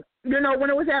point, when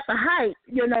it was at the height,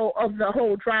 of the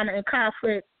whole drama and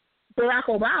conflict, Barack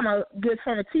Obama gets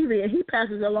on the TV and he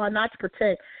passes a law not to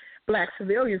protect Black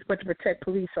civilians but to protect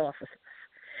police officers.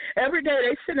 Every day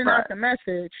they sending out the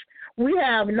message. We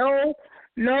have no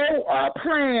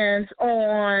plans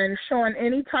on showing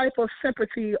any type of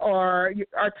sympathy or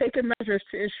taking measures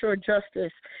to ensure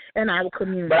justice in our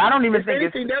community. But I don't even think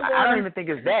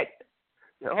it's that.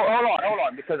 Hold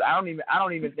on, because I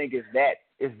don't even think it's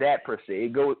that per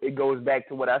se. It goes back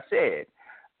to what I said.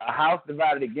 A house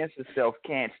divided against itself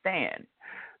can't stand.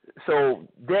 So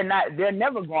they're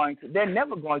never going to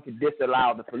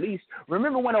disallow the police.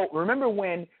 Remember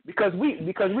when because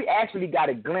we actually got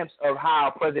a glimpse of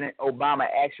how President Obama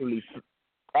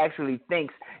actually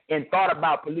thinks and thought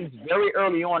about police very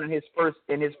early on in his first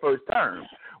term,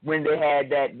 when they had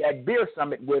that beer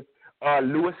summit with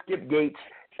Louis Skip Gates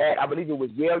at, I believe it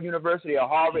was Yale University or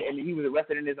Harvard, and he was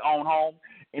arrested in his own home.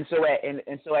 And so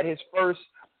at his first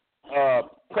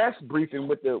press briefing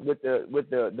with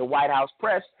the White House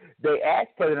press, they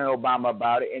asked President Obama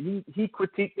about it, and he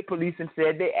critiqued the police and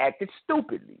said they acted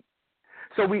stupidly.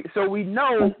 So we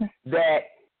know that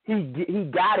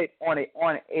he got it on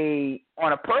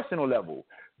a personal level.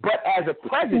 But as a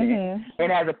president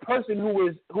and as a person who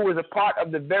is a part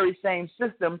of the very same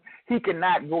system, he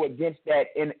cannot go against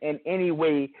that in any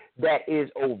way that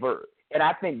is overt. And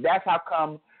I think that's how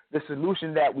come the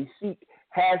solution that we seek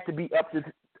has to be up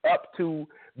to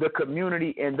the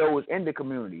community and those in the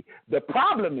community. The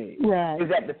problem is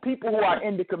that the people who are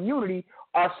in the community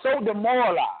are so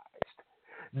demoralized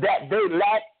that they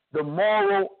lack the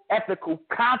moral, ethical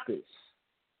compass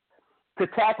to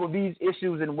tackle these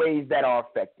issues in ways that are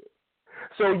effective.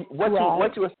 So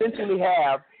what you essentially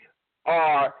have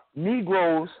are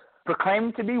Negroes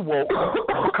proclaiming to be woke,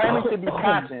 proclaiming to be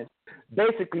conscious,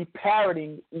 basically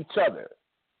parroting each other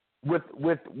with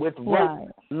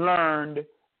rote, learned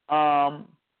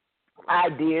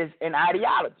ideas and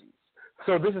ideologies.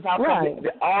 So this is how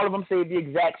all of them say the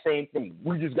exact same thing.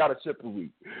 We just got to separate.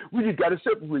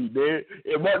 Man.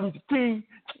 And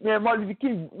Martin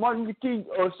Luther King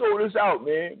sold us out,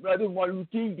 man. Brother Martin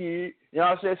Luther King did. You know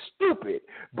what I'm saying? Stupid.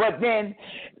 But then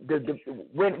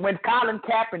when Colin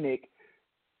Kaepernick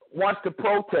wants to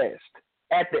protest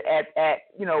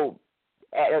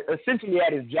essentially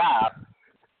at his job,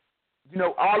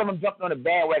 all of them jumped on the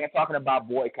bandwagon talking about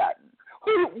boycotting.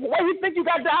 Where do you think you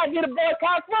got the idea to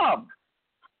boycott from?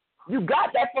 You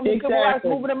got that from the Civil Rights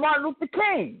Movement and Martin Luther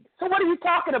King. So what are you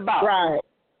talking about? Right.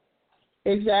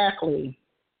 Exactly.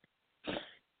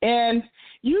 And,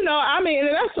 and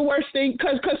that's the worst thing,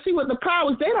 because see, with the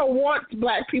powers, they don't want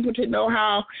Black people to know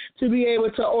how to be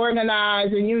able to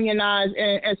organize and unionize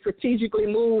and strategically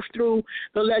move through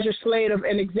the legislative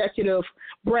and executive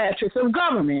branches of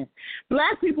government.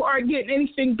 Black people aren't getting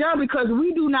anything done because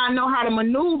we do not know how to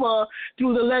maneuver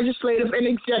through the legislative and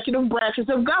executive branches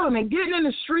of government. Getting in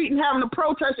the street and having a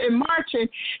protest and marching,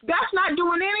 that's not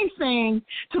doing anything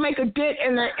to make a dent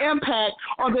in the impact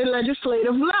on the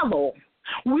legislative level.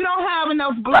 We don't have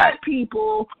enough black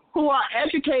people who are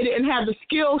educated and have the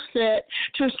skill set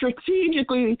to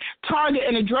strategically target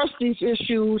and address these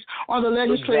issues on the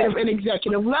legislative and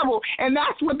executive level. And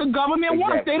that's what the government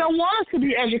wants. They don't want us to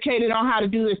be educated on how to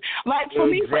do this. Like for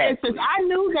me, for instance, I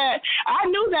knew that I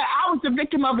was the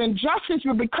victim of injustice,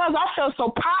 but because I felt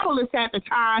so powerless at the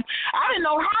time, I didn't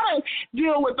know how to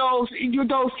deal with those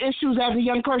issues as a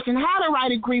young person, how to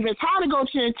write a grievance, how to go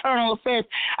to internal affairs.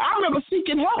 I remember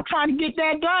seeking help trying to get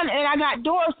that done, and I got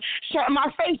doors shut in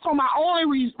my face. So my only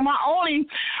thing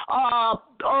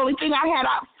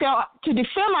I felt to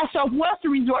defend myself was to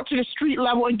resort to the street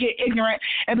level and get ignorant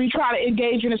and try to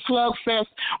engage in a slugfest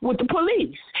with the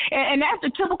police. And that's the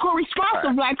typical response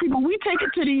of black people. We take it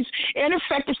to these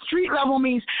ineffective street level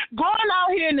means going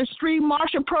out here in the street,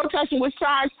 marching, protesting with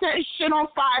signs, setting shit on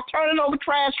fire, turning over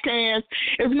trash cans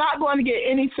is not going to get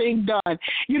anything done.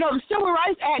 You know, the Civil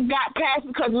Rights Act got passed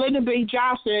because Lyndon B.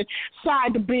 Johnson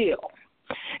signed the bill.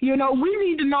 You know, we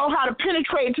need to know how to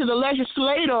penetrate to the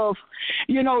legislative,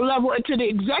 level and to the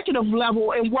executive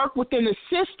level and work within the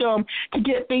system to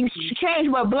get things changed.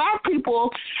 But black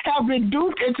people have been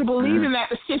duped into believing that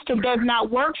the system does not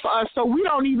work for us, so we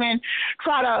don't even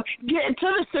try to get into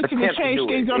the system and change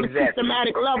things on a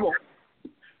systematic level.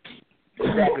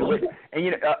 Exactly.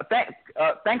 And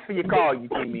thanks for your call,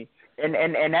 Yukimi.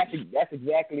 And that's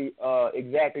exactly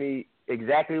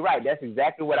right. That's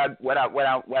exactly what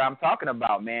I'm talking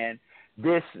about, man.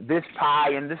 This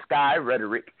pie in the sky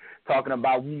rhetoric, talking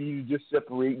about we need to just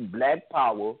separate black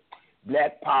power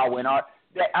and all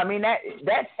that. I mean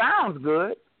that sounds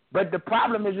good, but the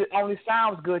problem is it only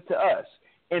sounds good to us.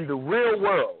 In the real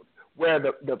world, where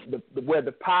the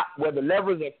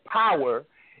levers of power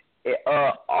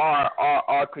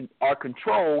are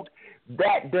controlled,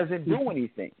 that doesn't do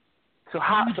anything. So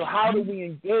how do we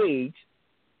engage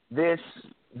this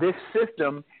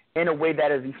system in a way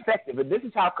that is effective? And this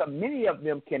is how come many of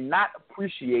them cannot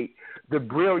appreciate the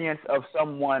brilliance of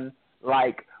someone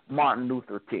like Martin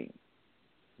Luther King.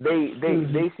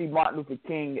 They see Martin Luther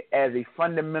King as a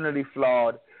fundamentally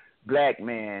flawed black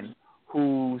man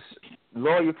whose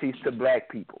loyalties to black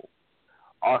people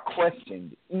are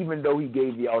questioned, even though he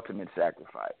gave the ultimate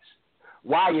sacrifice.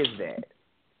 Why is that?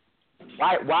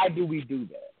 Why do we do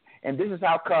that? And this is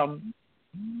how come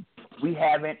we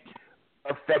haven't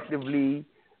effectively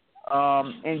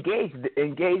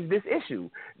engaged this issue.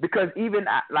 Because even,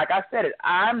 like I said it,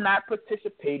 I'm not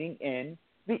participating in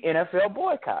the NFL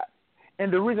boycott.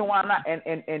 And the reason why I'm not,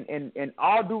 and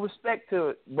all due respect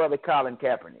to Brother Colin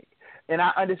Kaepernick, and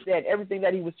I understand everything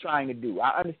that he was trying to do.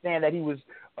 I understand that he was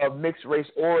of mixed race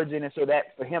origin, and so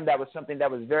that for him that was something that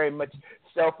was very much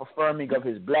self-affirming of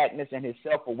his blackness and his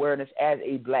self-awareness as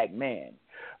a black man.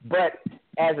 But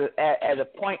as a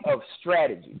point of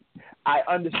strategy, I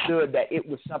understood that it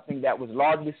was something that was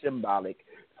largely symbolic,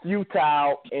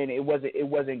 futile, and it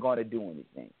wasn't going to do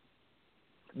anything.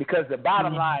 Because the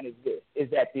bottom line is this, is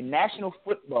that the National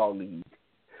Football League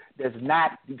does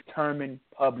not determine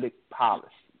public policy.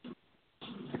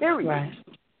 Period. Right.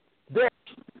 Their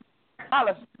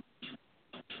policy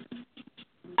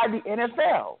by the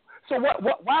NFL. So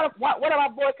why am I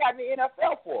boycotting the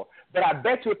NFL for? But I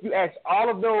bet you if you ask all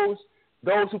of those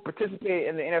who participated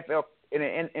in the NFL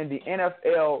in the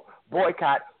NFL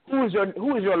boycott, who is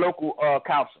your local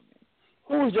councilman?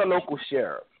 Who is your local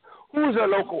sheriff? Who is your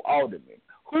local alderman?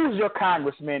 Who's your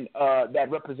congressman that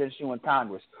represents you in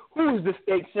Congress? Who is the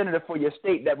state senator for your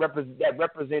state that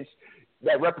represents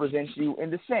you in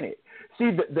the Senate?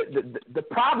 See, the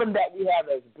problem that we have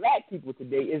as black people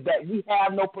today is that we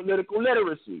have no political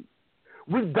literacy.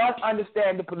 We don't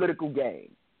understand the political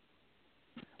game.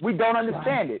 We don't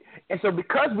understand it. And so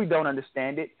because we don't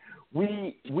understand it,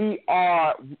 we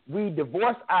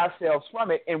divorce ourselves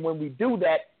from it. And when we do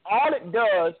that, all it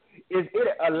does is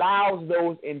it allows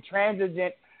those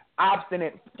intransigent,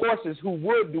 obstinate forces who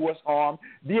would do us harm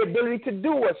the ability to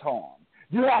do us harm.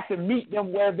 You have to meet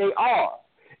them where they are.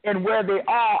 And where they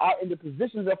are in the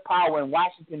positions of power in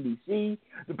Washington, D.C.,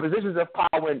 the positions of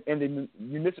power in the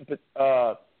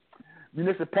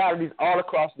municipalities all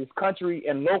across this country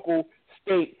and local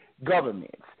state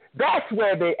governments. That's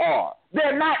where they are.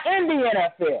 They're not in the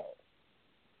NFL.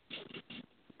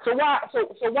 So why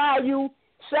are you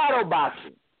shadow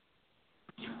boxing?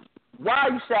 Why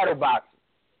are you shadow boxing?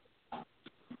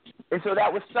 And so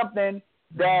that was something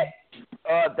that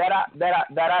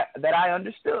I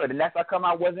understood, and that's how come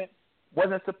I wasn't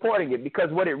supporting it,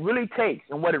 because what it really takes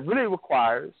and what it really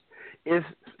requires is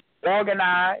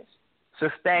organized,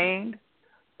 sustained,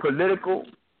 political,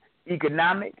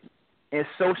 economic, and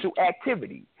social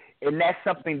activity, and that's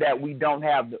something that we don't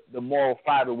have the moral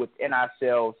fiber within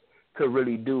ourselves could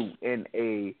really do in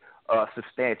a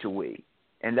substantial way,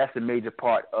 and that's a major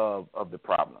part of the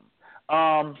problem.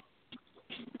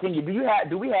 Do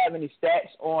we have any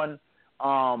stats on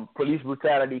police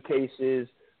brutality cases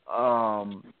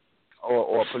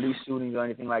or police shootings or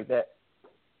anything like that?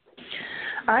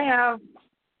 I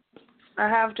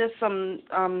have just some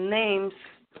names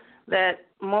that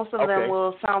most of them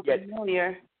will sound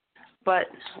familiar, but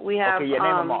we have name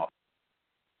them off.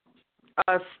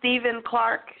 Stephen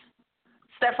Clark,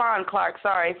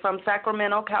 from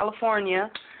Sacramento, California,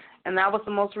 and that was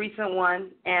the most recent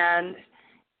one. And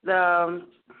the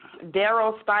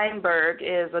Darrell Steinberg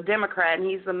is a Democrat, and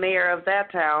he's the mayor of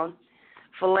that town.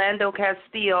 Philando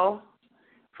Castile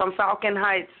from Falcon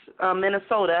Heights,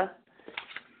 Minnesota,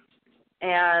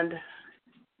 and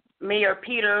Mayor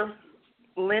Peter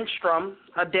Lindstrom,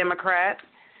 a Democrat.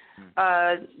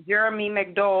 Jeremy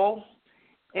McDowell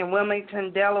in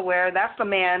Wilmington, Delaware. That's the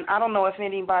man. I don't know if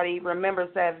anybody remembers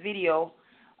that video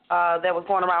that was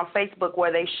going around Facebook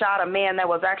where they shot a man that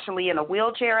was actually in a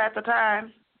wheelchair at the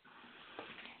time.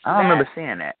 I don't remember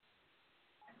seeing that.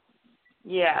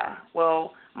 Yeah.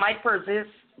 Well, Mike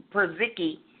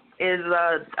Perzicki is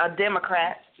a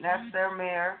Democrat. That's their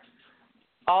mayor.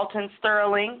 Alton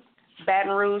Sterling,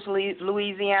 Baton Rouge,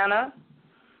 Louisiana.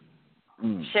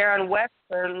 Sharon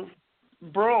Western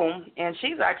Broom, and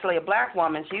she's actually a black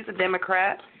woman. She's a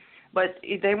Democrat, but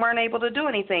they weren't able to do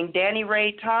anything. Danny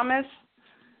Ray Thomas,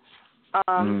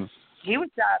 he was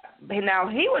shot. Now,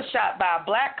 he was shot by a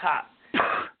black cop.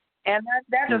 And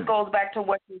that just goes back to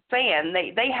what you're saying.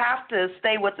 They have to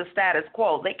stay with the status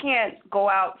quo. They can't go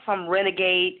out some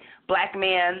renegade black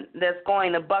man that's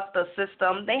going to buck the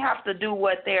system. They have to do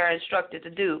what they're instructed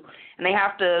to do, and they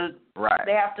have to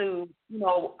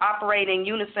operate in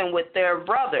unison with their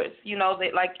brothers.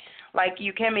 They like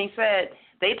Yukemi said,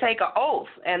 they take an oath,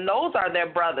 and those are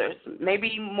their brothers.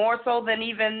 Maybe more so than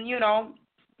even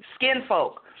skin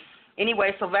folk.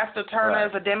 Anyway, Sylvester Turner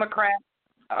is a Democrat.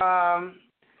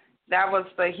 That was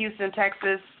the Houston,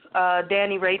 Texas,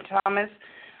 Danny Ray Thomas.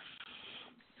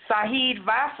 Saheed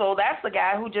Vassell, that's the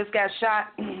guy who just got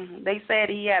shot. They said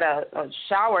he had a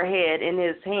shower head in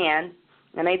his hand,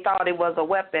 and they thought it was a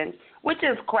weapon, which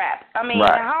is crap. I mean,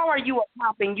 how are you a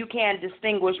cop and you can't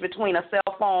distinguish between a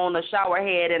cell phone, a shower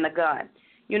head, and a gun?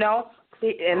 And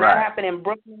that happened in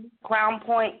Brooklyn, Crown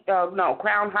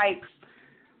Heights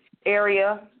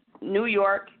area, New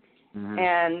York,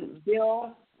 and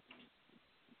Bill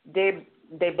De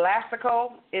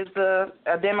Blasio is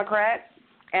a Democrat,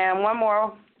 and one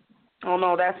more. Oh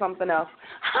no, that's something else.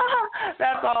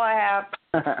 That's all I have.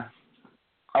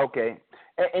 Okay,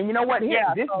 and you know what?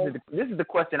 This is the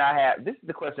question I have. This is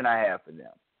the question I have for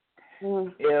them.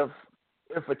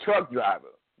 If a truck driver,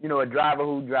 a driver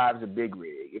who drives a big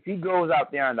rig, if he goes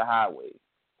out there on the highway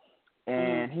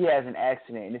and he has an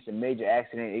accident, and it's a major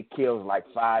accident, it kills like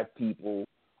 5 people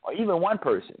or even one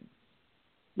person.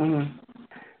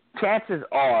 Chances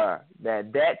are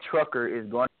that trucker is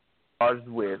going to be charged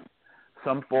with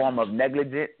some form of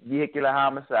negligent vehicular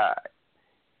homicide.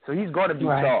 So he's going to be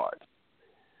charged.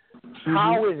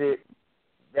 How is it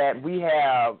that we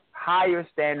have higher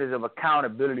standards of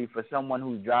accountability for someone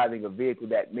who's driving a vehicle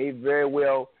that may very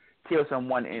well kill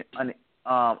someone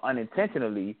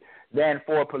unintentionally than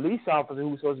for a police officer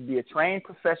who's supposed to be a trained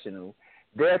professional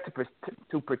there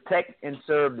to protect and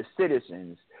serve the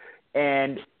citizens?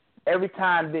 And every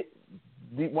time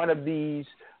one of these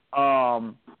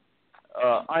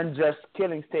unjust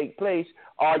killings take place,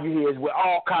 all you hear is, well,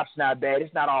 all cops not bad.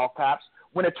 It's not all cops.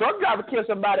 When a truck driver kills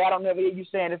somebody, I don't never hear you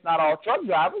saying it's not all truck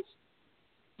drivers.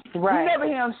 Right. You never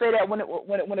hear them say that when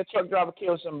a truck driver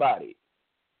kills somebody.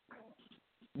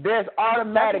 There's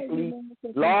automatically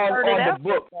laws on the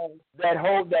book that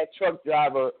hold that truck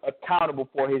driver accountable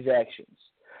for his actions.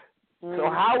 So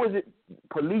how is it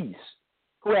police,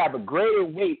 who have a greater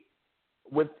weight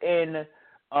within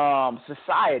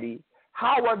society,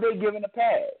 how are they given a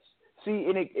pass? See,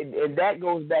 and that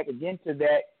goes back again to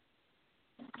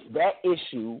that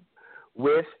issue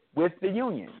with the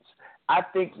unions. I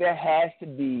think there has to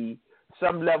be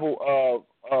some level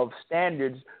of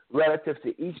standards relative to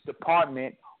each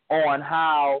department on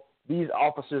how these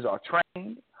officers are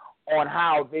trained, on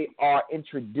how they are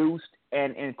introduced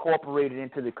and incorporated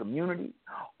into the community,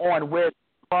 on where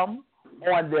they're from,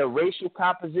 on their racial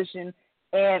composition,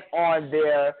 and on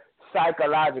their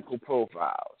psychological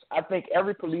profiles. I think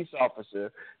every police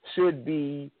officer should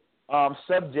be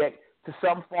subject to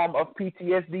some form of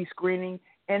PTSD screening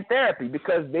and therapy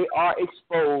because they are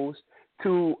exposed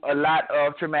to a lot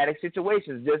of traumatic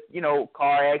situations, just,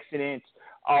 car accidents,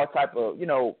 all type of,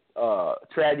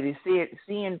 tragedy,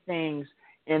 seeing things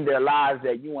in their lives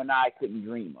that you and I couldn't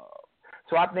dream of.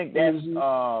 So I think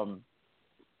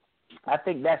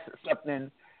that's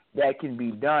something that can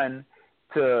be done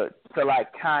to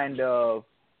like kind of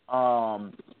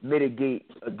mitigate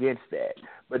against that.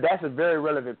 But that's a very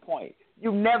relevant point.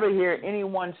 You never hear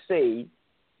anyone say,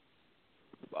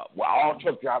 well, all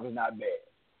truck drivers not bad.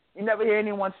 You never hear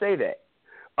anyone say that.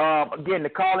 Again, the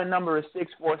call-in number is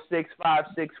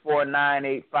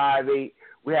 646-564-9858.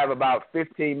 We have about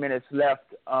 15 minutes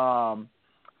left for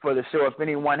the show. If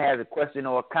anyone has a question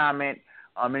or a comment,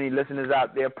 any listeners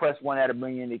out there, press 1 that'll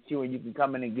bring you in the queue, and you can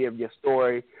come in and give your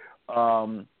story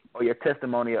or your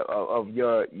testimony of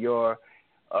your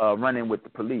run-in with the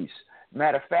police.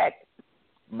 Matter of fact,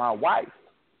 my wife,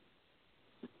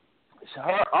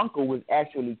 her uncle was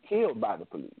actually killed by the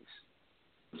police.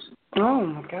 Oh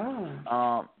my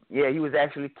God! Yeah, he was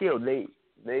actually killed. They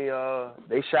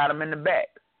shot him in the back,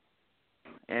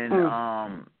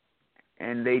 and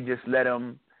they just let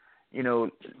him,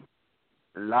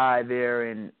 lie there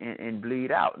and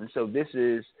bleed out. And so this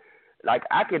is like,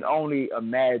 I can only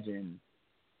imagine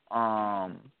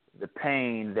the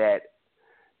pain that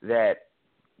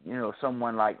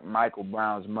someone like Michael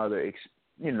Brown's mother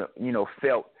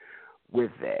felt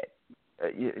with that.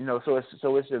 So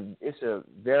it's a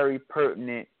very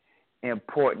pertinent,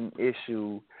 important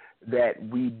issue that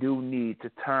we do need to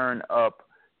turn up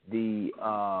the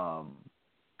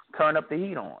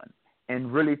heat on,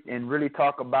 and really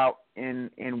talk about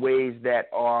in ways that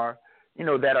are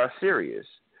serious,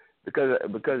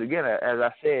 because again, as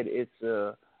I said, it's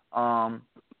a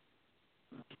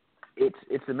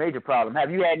major problem. Have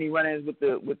you had any run-ins with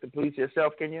the police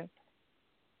yourself, Kenya?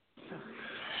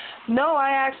 No, I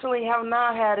actually have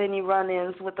not had any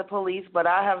run-ins with the police, but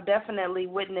I have definitely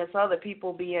witnessed other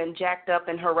people being jacked up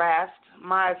and harassed.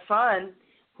 My son,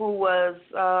 who was,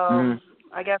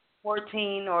 I guess,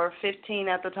 14 or 15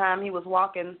 at the time, he was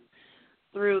walking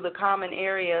through the common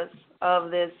areas of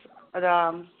this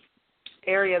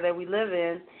area that we live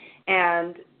in,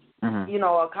 and,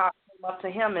 a cop came up to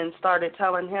him and started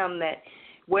telling him that,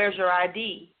 where's your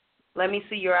ID? Let me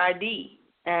see your ID.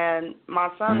 And my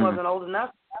son wasn't old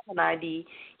enough an ID.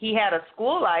 He had a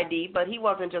school ID, but he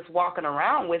wasn't just walking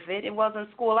around with it. It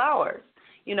wasn't school hours,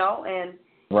 and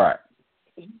right.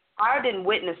 I didn't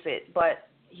witness it, but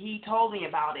he told me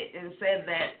about it and said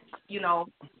that,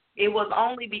 it was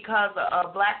only because a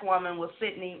black woman was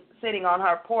sitting on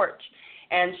her porch,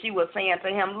 and she was saying to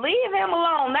him, leave him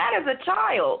alone. That is a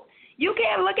child. You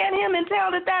can't look at him and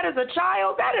tell that is a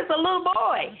child. That is a little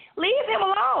boy. Leave him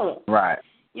alone. Right.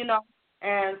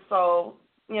 And so,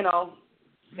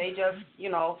 they just,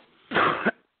 I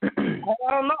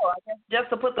don't know, I guess just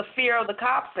to put the fear of the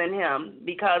cops in him,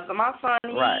 because my son,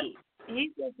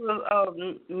 he's just a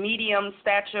medium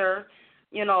stature,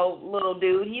 little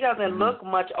dude. He doesn't look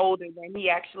much older than he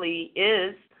actually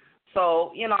is.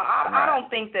 So, I don't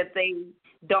think that they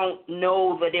don't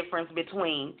know the difference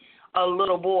between a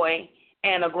little boy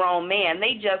and a grown man.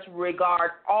 They just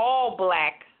regard all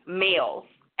black males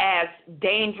as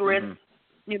dangerous,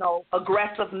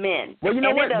 aggressive men. Well, you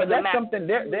know what? But that's something.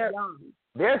 There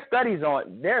are studies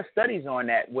on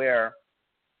that where,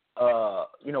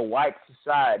 white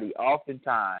society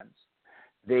oftentimes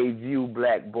they view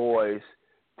black boys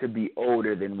to be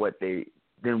older than what they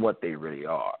really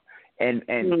are. And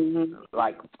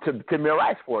like Tamir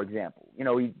Rice, for example, he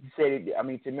said.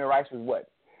 Tamir Rice was what,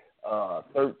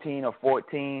 13 or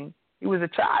 14. He was a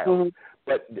child.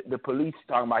 But the police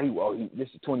talking about this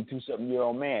is a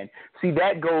 22-something-year-old man. See,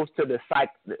 that goes to the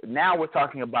now we're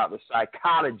talking about the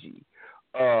psychology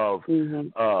of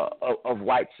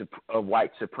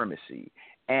white supremacy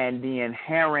and the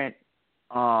inherent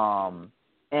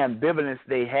ambivalence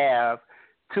they have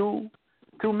to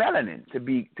melanin. To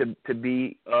be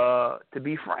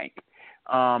frank,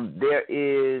 there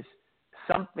is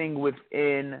something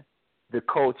within the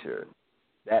culture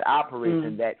that operates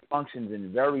and that functions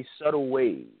in very subtle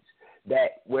ways,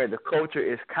 that where the culture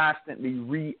is constantly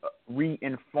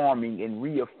reinforming and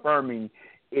reaffirming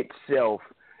itself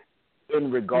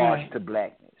in regards to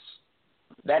blackness.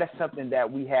 That is something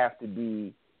that we have to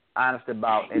be honest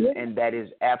about, and that is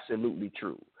absolutely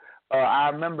true. I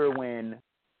remember when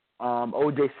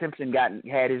O.J. Simpson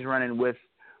had his run-in with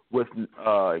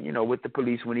the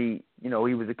police when he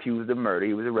was accused of murder.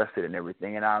 He was arrested and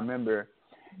everything, and I remember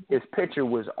his picture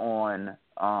was on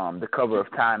the cover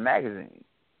of Time magazine.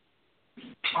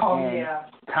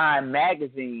 Time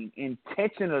magazine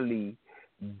intentionally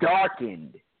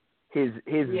darkened his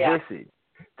visage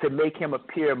to make him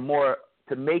appear more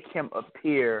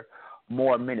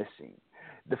menacing.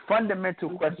 The fundamental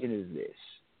question is this: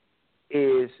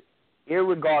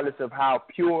 irregardless of how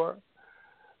pure,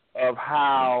 of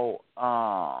how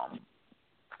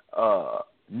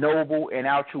noble and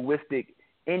altruistic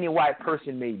any white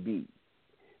person may be.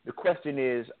 The question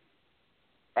is,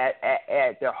 at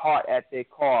their heart, at their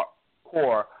core,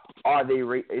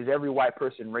 is every white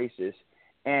person racist?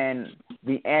 And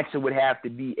the answer would have to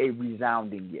be a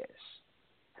resounding yes.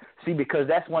 See, because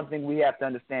that's one thing we have to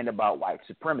understand about white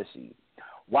supremacy.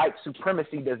 White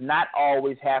supremacy does not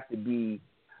always have to be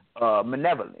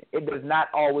malevolent. It does not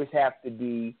always have to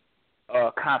be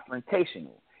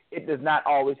confrontational. It does not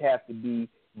always have to be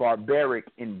barbaric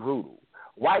and brutal.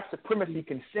 White supremacy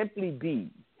can simply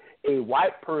be a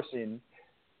white person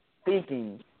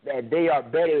thinking that they are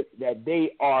better, that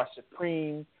they are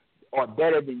supreme or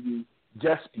better than you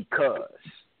just because.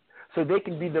 So they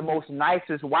can be the most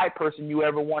nicest white person you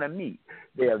ever want to meet.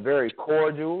 They are very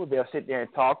cordial. They'll sit there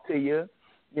and talk to you.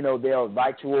 You know, they'll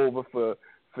invite you over for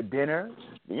dinner,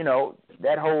 you know,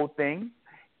 that whole thing.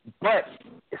 But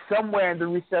somewhere in the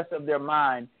recess of their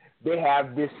mind, they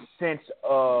have this sense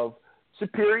of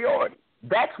superiority.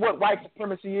 That's what white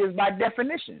supremacy is by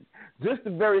definition. Just the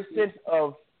very sense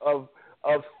of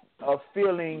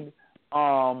feeling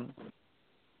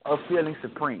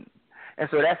supreme. And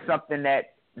so that's something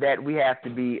that we have to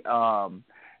be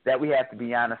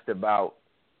honest about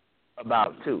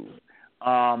too.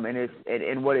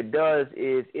 And what it does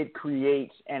is it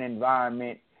creates an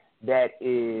environment that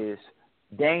is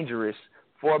dangerous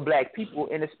for black people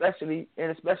and especially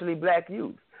black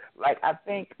youth. Like, I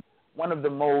think one of the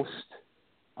most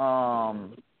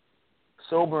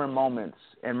sobering moments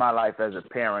in my life as a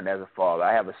parent, as a father,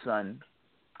 I have a son.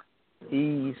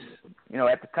 He's, you know,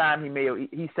 at the time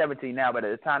he's 17 now, but at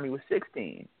the time he was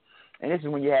 16. And this is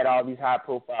when you had all these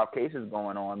high-profile cases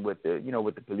going on with the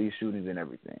police shootings and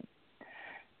everything.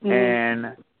 Mm.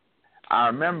 And I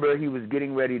remember he was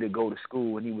getting ready to go to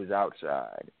school and he was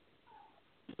outside.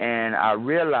 And I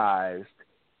realized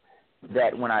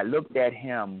that when I looked at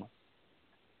him,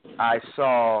 I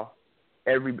saw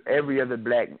every other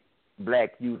black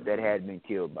youth that had been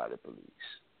killed by the police.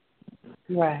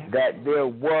 Right. That there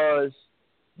was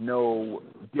no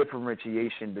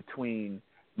differentiation between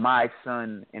my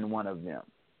son and one of them.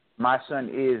 My son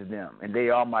is them, and they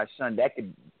are my son. That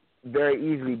could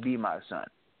very easily be my son.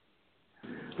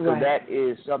 Right. So that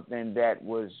is something that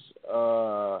was,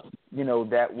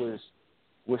 that was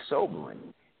sobering.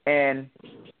 And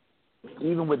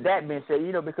even with that being said,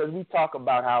 because we talk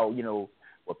about how, well,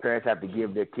 parents have to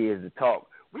give their kids the talk.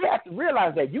 We have to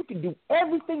realize that you can do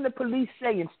everything the police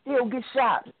say and still get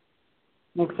shot.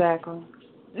 Exactly.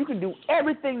 You can do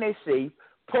everything they say,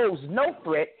 pose no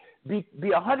threat, be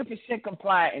 100%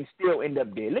 compliant, and still end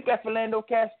up dead. Look at Philando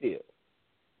Castile.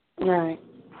 Right.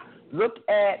 Look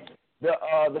at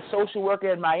the social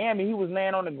worker in Miami. He was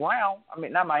laying on the ground. I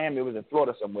mean, not Miami. It was in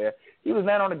Florida somewhere. He was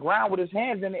laying on the ground with his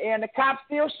hands in the air, and the cops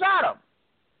still shot him.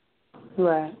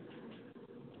 Right.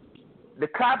 The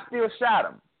cops still shot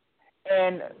him.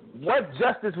 And what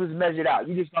justice was measured out?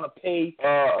 You're just going to pay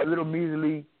a little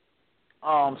measly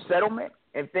settlement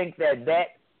and think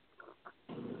that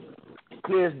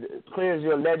clears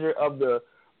your ledger of the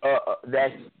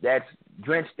that's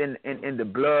drenched in the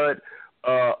blood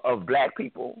of black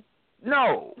people?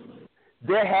 No.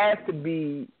 There has to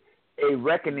be a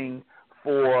reckoning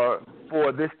for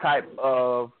this type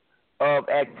of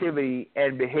activity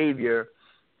and behavior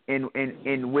in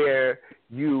where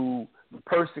you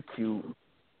persecute,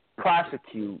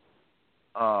 prosecute,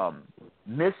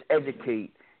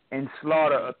 miseducate, and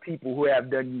slaughter of people who have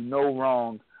done you no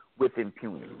wrong with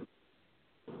impunity.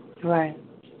 Right.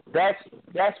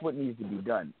 That's what needs to be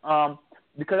done.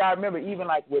 Because I remember even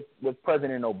like with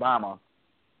President Obama,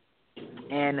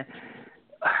 and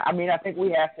I mean I think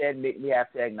we have to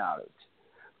acknowledge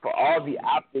for all the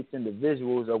optics and the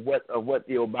visuals of what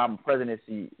the Obama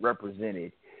presidency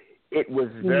represented, it was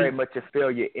very much a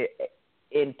failure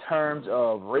in terms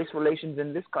of race relations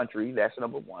in this country. That's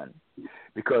number one,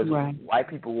 because white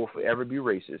people will forever be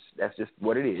racist. That's just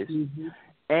what it is. Mm-hmm.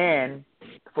 And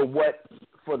for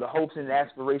the hopes and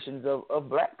aspirations of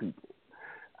black people.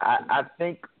 I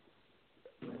think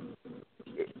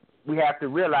we have to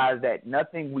realize that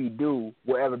nothing we do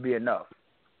will ever be enough.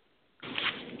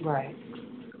 Right.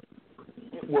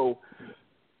 It will,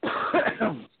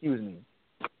 excuse me.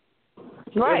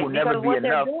 Right, it will never because be what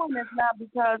enough.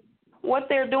 What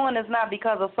they're doing is not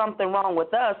because of something wrong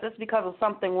with us. It's because of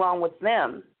something wrong with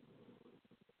them.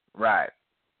 Right.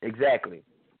 Exactly.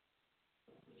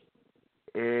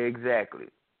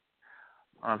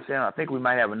 I'm saying, I think we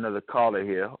might have another caller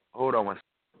here. Hold on one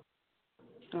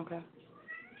second. Okay.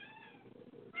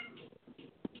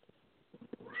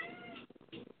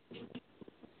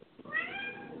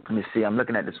 Let me see. I'm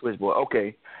looking at the switchboard.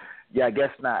 Okay. Yeah, I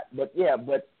guess not. But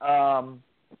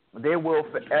there will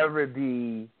forever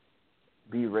be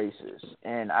racist.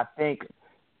 And I think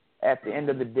at the end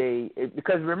of the day,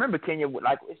 because remember, Kenya,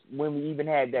 like when we even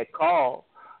had that call,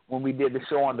 when we did the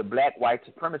show on the black white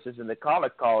supremacists, and the caller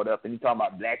called up and he talking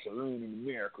about black Sharoon in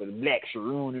America, the black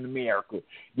Sharoon in America.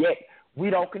 Yet we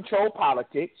don't control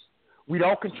politics. We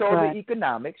don't control the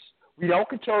economics. We don't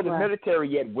control the military,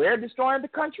 yet we're destroying the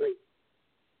country?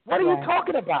 What are you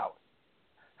talking about?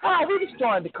 How are we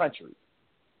destroying the country?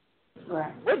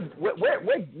 Right. We're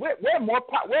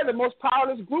the most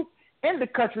powerless group in the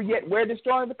country, yet we're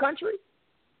destroying the country?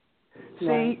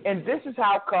 See, and this is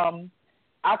how come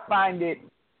I find it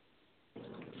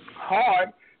hard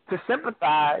to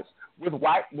sympathize with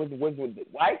white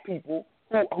people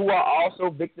who are also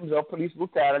victims of police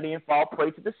brutality and fall prey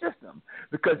to the system.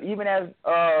 Because even as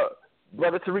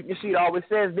Brother Tariq Nasheed always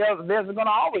says, there's going to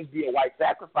always be a white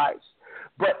sacrifice.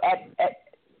 But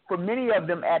for many of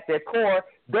them at their core,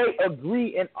 they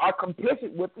agree and are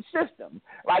complicit with the system.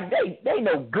 Like they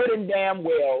know good and damn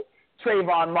well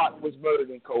Trayvon Martin was murdered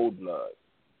in cold blood.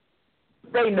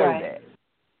 They know that.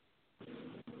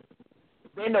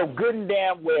 They know good and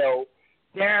damn well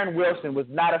Darren Wilson was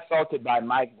not assaulted by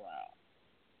Mike Brown.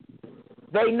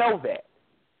 They know that.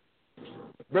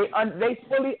 They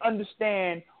fully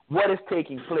understand what is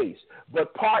taking place.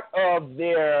 But part of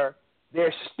their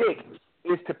shtick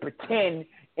is to pretend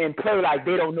and play like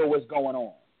they don't know what's going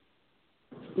on.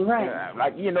 Right.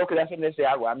 Because that's what they say.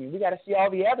 I mean, we got to see all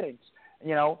the evidence,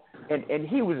 And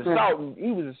he was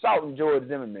assaulting George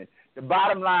Zimmerman. The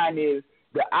bottom line is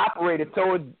the operator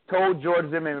told George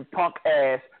Zimmerman punk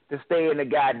ass to stay in the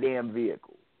goddamn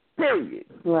vehicle. Period.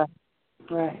 Right.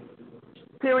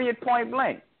 Period. Point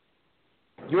blank.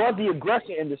 You're the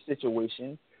aggressor in the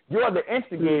situation. You're the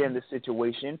instigator in the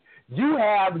situation. You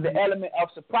have the element of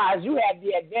surprise. You have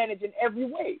the advantage in every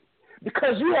way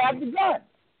because you have the gun.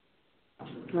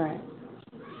 Right.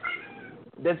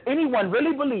 Does anyone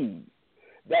really believe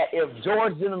that if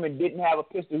George Zimmerman didn't have a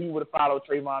pistol, he would have followed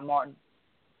Trayvon Martin?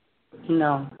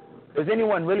 No. Does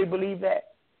anyone really believe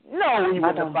that? No, he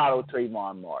wouldn't have followed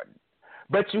Trayvon Martin.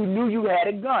 But you knew you had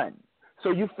a gun,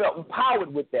 so you felt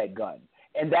empowered with that gun.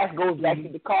 And that goes back to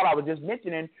the call I was just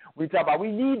mentioning. We talk about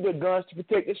we need the guns to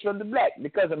protect us from the black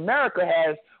because America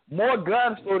has more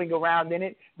guns floating around in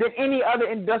it than any other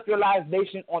industrialized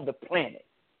nation on the planet.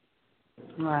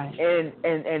 Right.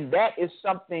 And that is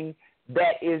something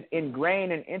that is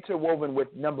ingrained and interwoven with,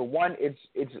 number one, it's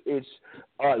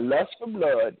lust for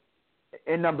blood,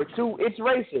 and number two, it's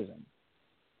racism.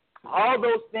 All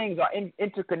those things are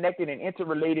interconnected and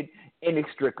interrelated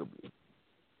inextricably.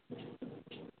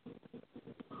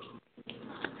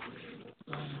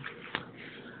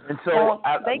 And so,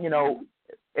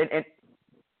 and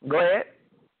go ahead.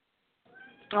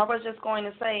 I was just going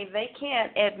to say they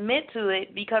can't admit to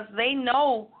it because they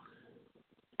know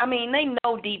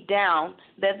deep down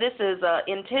that this is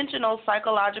intentional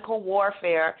psychological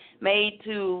warfare made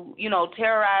to,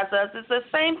 terrorize us. It's the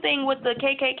same thing with the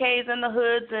KKKs and the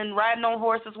hoods and riding on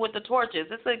horses with the torches.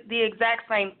 It's the exact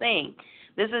same thing.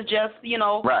 This is just,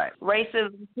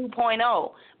 racism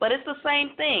 2.0. But it's the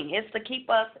same thing. It's to keep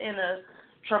us in a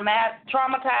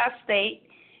traumatized state,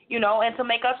 and to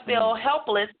make us feel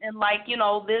helpless and like,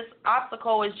 this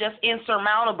obstacle is just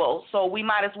insurmountable, so we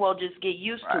might as well just get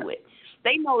used to it.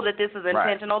 They know that this is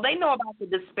intentional. They know about the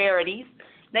disparities.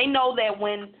 They know that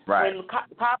when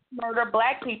cops murder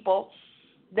black people,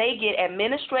 they get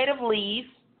administrative leave,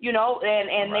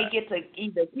 and they get to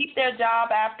either keep their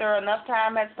job after enough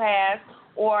time has passed,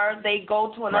 or they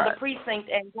go to another precinct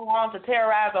and go on to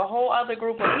terrorize a whole other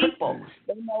group of people.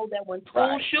 They know that when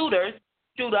school shooters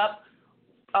shoot up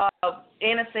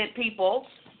innocent people,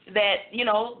 that,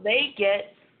 they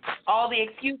get all the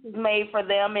excuses made for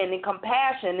them and the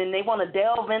compassion, and they want to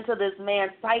delve into this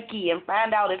man's psyche and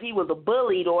find out if he was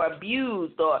bullied or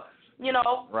abused or,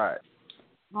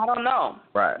 I don't know.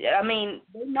 Right. I mean,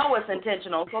 they know it's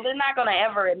intentional, so they're not going to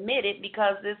ever admit it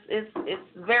because it's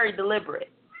very deliberate.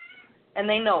 And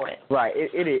they know it. Right.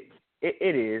 It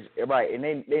is. Right. And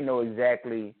they know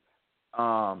exactly,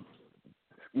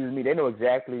 they know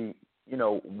exactly,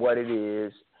 what it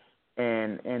is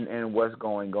and what's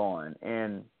going on.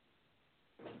 And,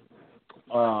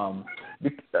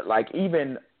 like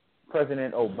even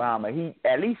President Obama, he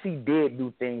did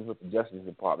do things with the Justice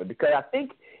Department because I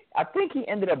think he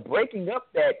ended up breaking up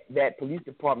that police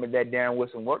department that Darren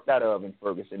Wilson worked out of in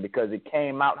Ferguson because it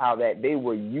came out how that they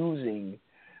were using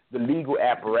the legal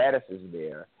apparatuses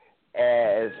there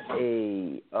as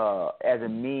a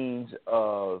means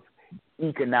of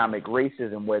economic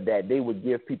racism, where that they would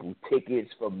give people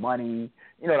tickets for money,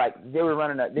 like they were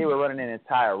running an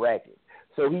entire racket.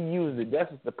 So he used the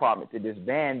Justice Department to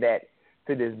disband that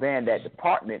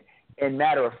department. And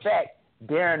matter of fact,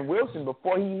 Darren Wilson,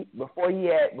 before he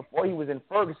was in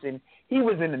Ferguson, he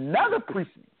was in another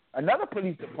precinct, another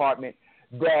police department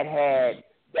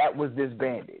that was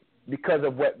disbanded because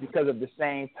of the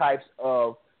same types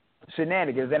of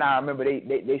shenanigans. Then I remember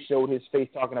they showed his face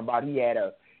talking about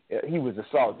he was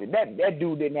assaulted. That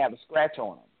dude didn't have a scratch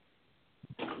on him.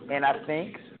 And I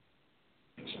think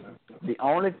the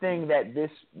only thing that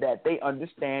they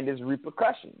understand is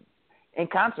repercussions and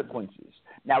consequences.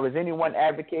 Now, is anyone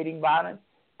advocating violence?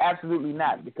 Absolutely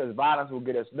not, because violence will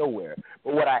get us nowhere.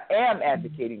 But what I am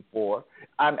advocating for,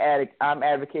 I'm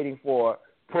advocating for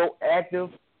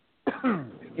proactive,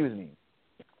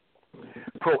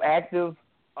 proactive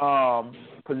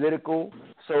political,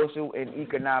 social, and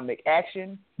economic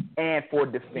action, and for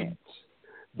defense.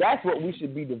 That's what we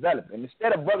should be developing.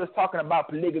 Instead of brothers talking about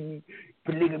polygamy,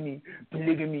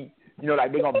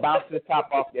 like they're gonna bounce to the top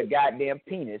off their goddamn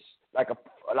penis like a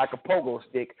pogo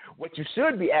stick. What you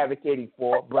should be advocating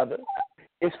for, brother,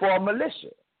 is for a militia.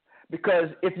 Because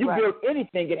if you build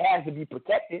anything, it has to be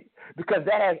protected. Because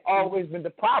that has always been the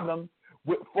problem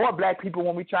for black people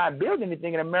when we try and build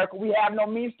anything in America. We have no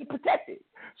means to protect it.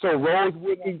 So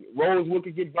Rosewood can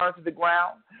get burned to the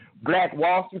ground. Black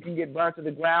Wall Street can get burned to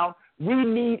the ground. We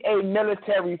need a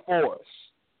military force.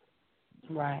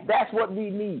 Right. That's what we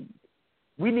need.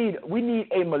 We need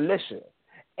a militia.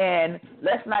 And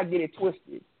let's not get it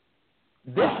twisted.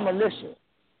 This militia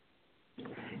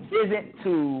isn't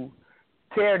to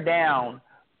tear down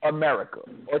America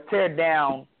or tear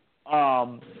down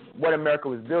what America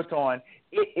was built on.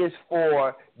 It is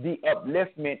for the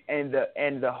upliftment and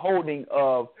the holding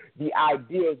of the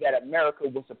ideas that America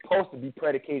was supposed to be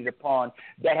predicated upon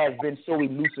that has been so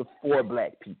elusive for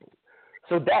black people.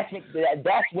 So that's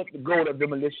what the goal of the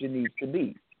militia needs to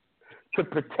be, to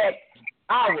protect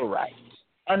our rights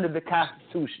under the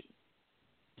Constitution.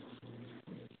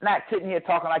 Not sitting here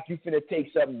talking like you finna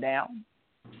take something down.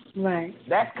 Right.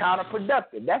 That's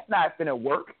counterproductive. That's not finna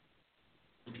work.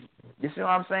 You see what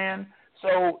I'm saying?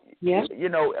 So, you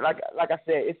know, like I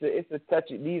said, it's a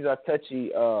touchy. These are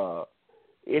touchy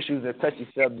issues and touchy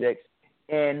subjects,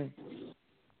 and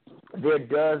there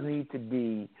does need to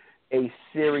be a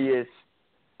serious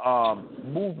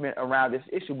movement around this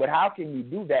issue. But how can you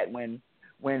do that when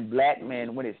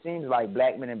it seems like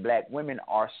black men and black women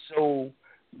are so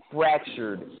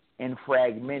fractured and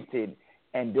fragmented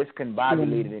and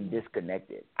discombobulated and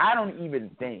disconnected? I don't even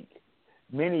think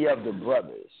many of the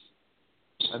brothers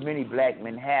or many black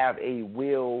men have a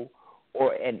will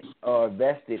or a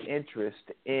vested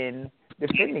interest in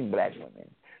defending black women.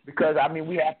 Because, I mean,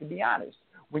 we have to be honest.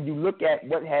 When you look at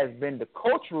what has been the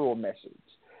cultural message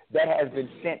that has been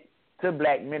sent to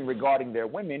black men regarding their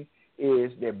women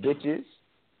is their bitches,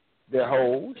 their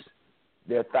hoes,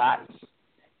 their thoughts,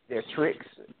 their tricks,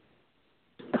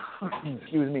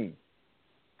 excuse me,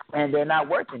 and they're not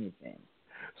worth anything.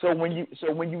 So when you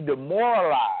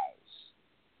demoralize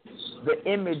the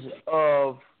image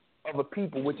of a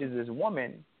people, which is this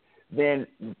woman, then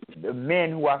the men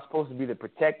who are supposed to be the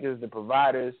protectors, the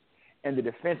providers, and the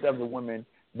defense of the women,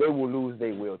 they will lose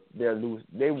their will. They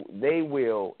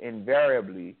will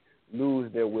invariably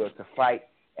lose their will to fight,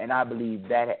 and I believe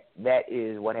that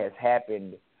is what has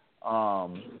happened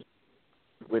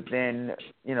within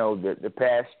the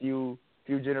past few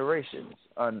generations,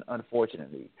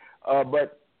 unfortunately.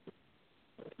 But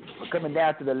coming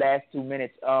down to the last 2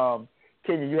 minutes,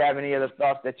 Kenya, you have any other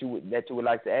thoughts that you would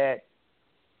like to add?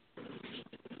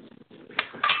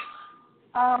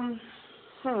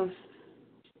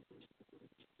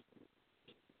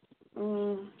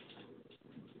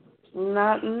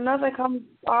 Nothing comes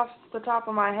off the top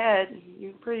of my head.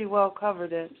 You pretty well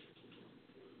covered it.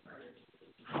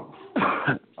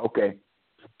 Okay.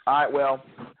 All right. Well,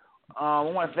 I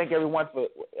want to thank everyone for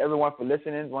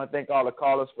listening. I want to thank all the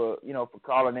callers for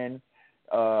calling in,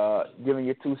 giving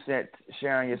your 2 cents,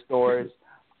 sharing your stories.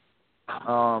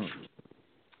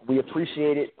 We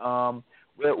appreciate it.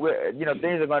 We're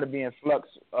things are going to be in flux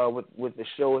with the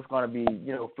show. It's going to be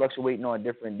fluctuating on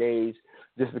different days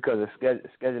just because of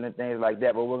scheduling things like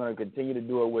that. But we're going to continue to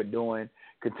do what we're doing.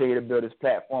 Continue to build this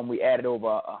platform. We added over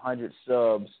 100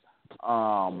 subs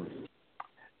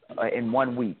in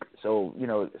 1 week, so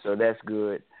that's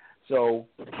good. So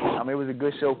it was a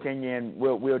good show, Kenya, and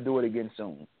we'll do it again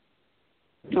soon.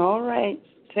 All right.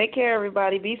 Take care,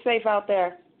 everybody. Be safe out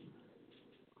there.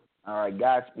 All right.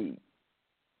 Godspeed.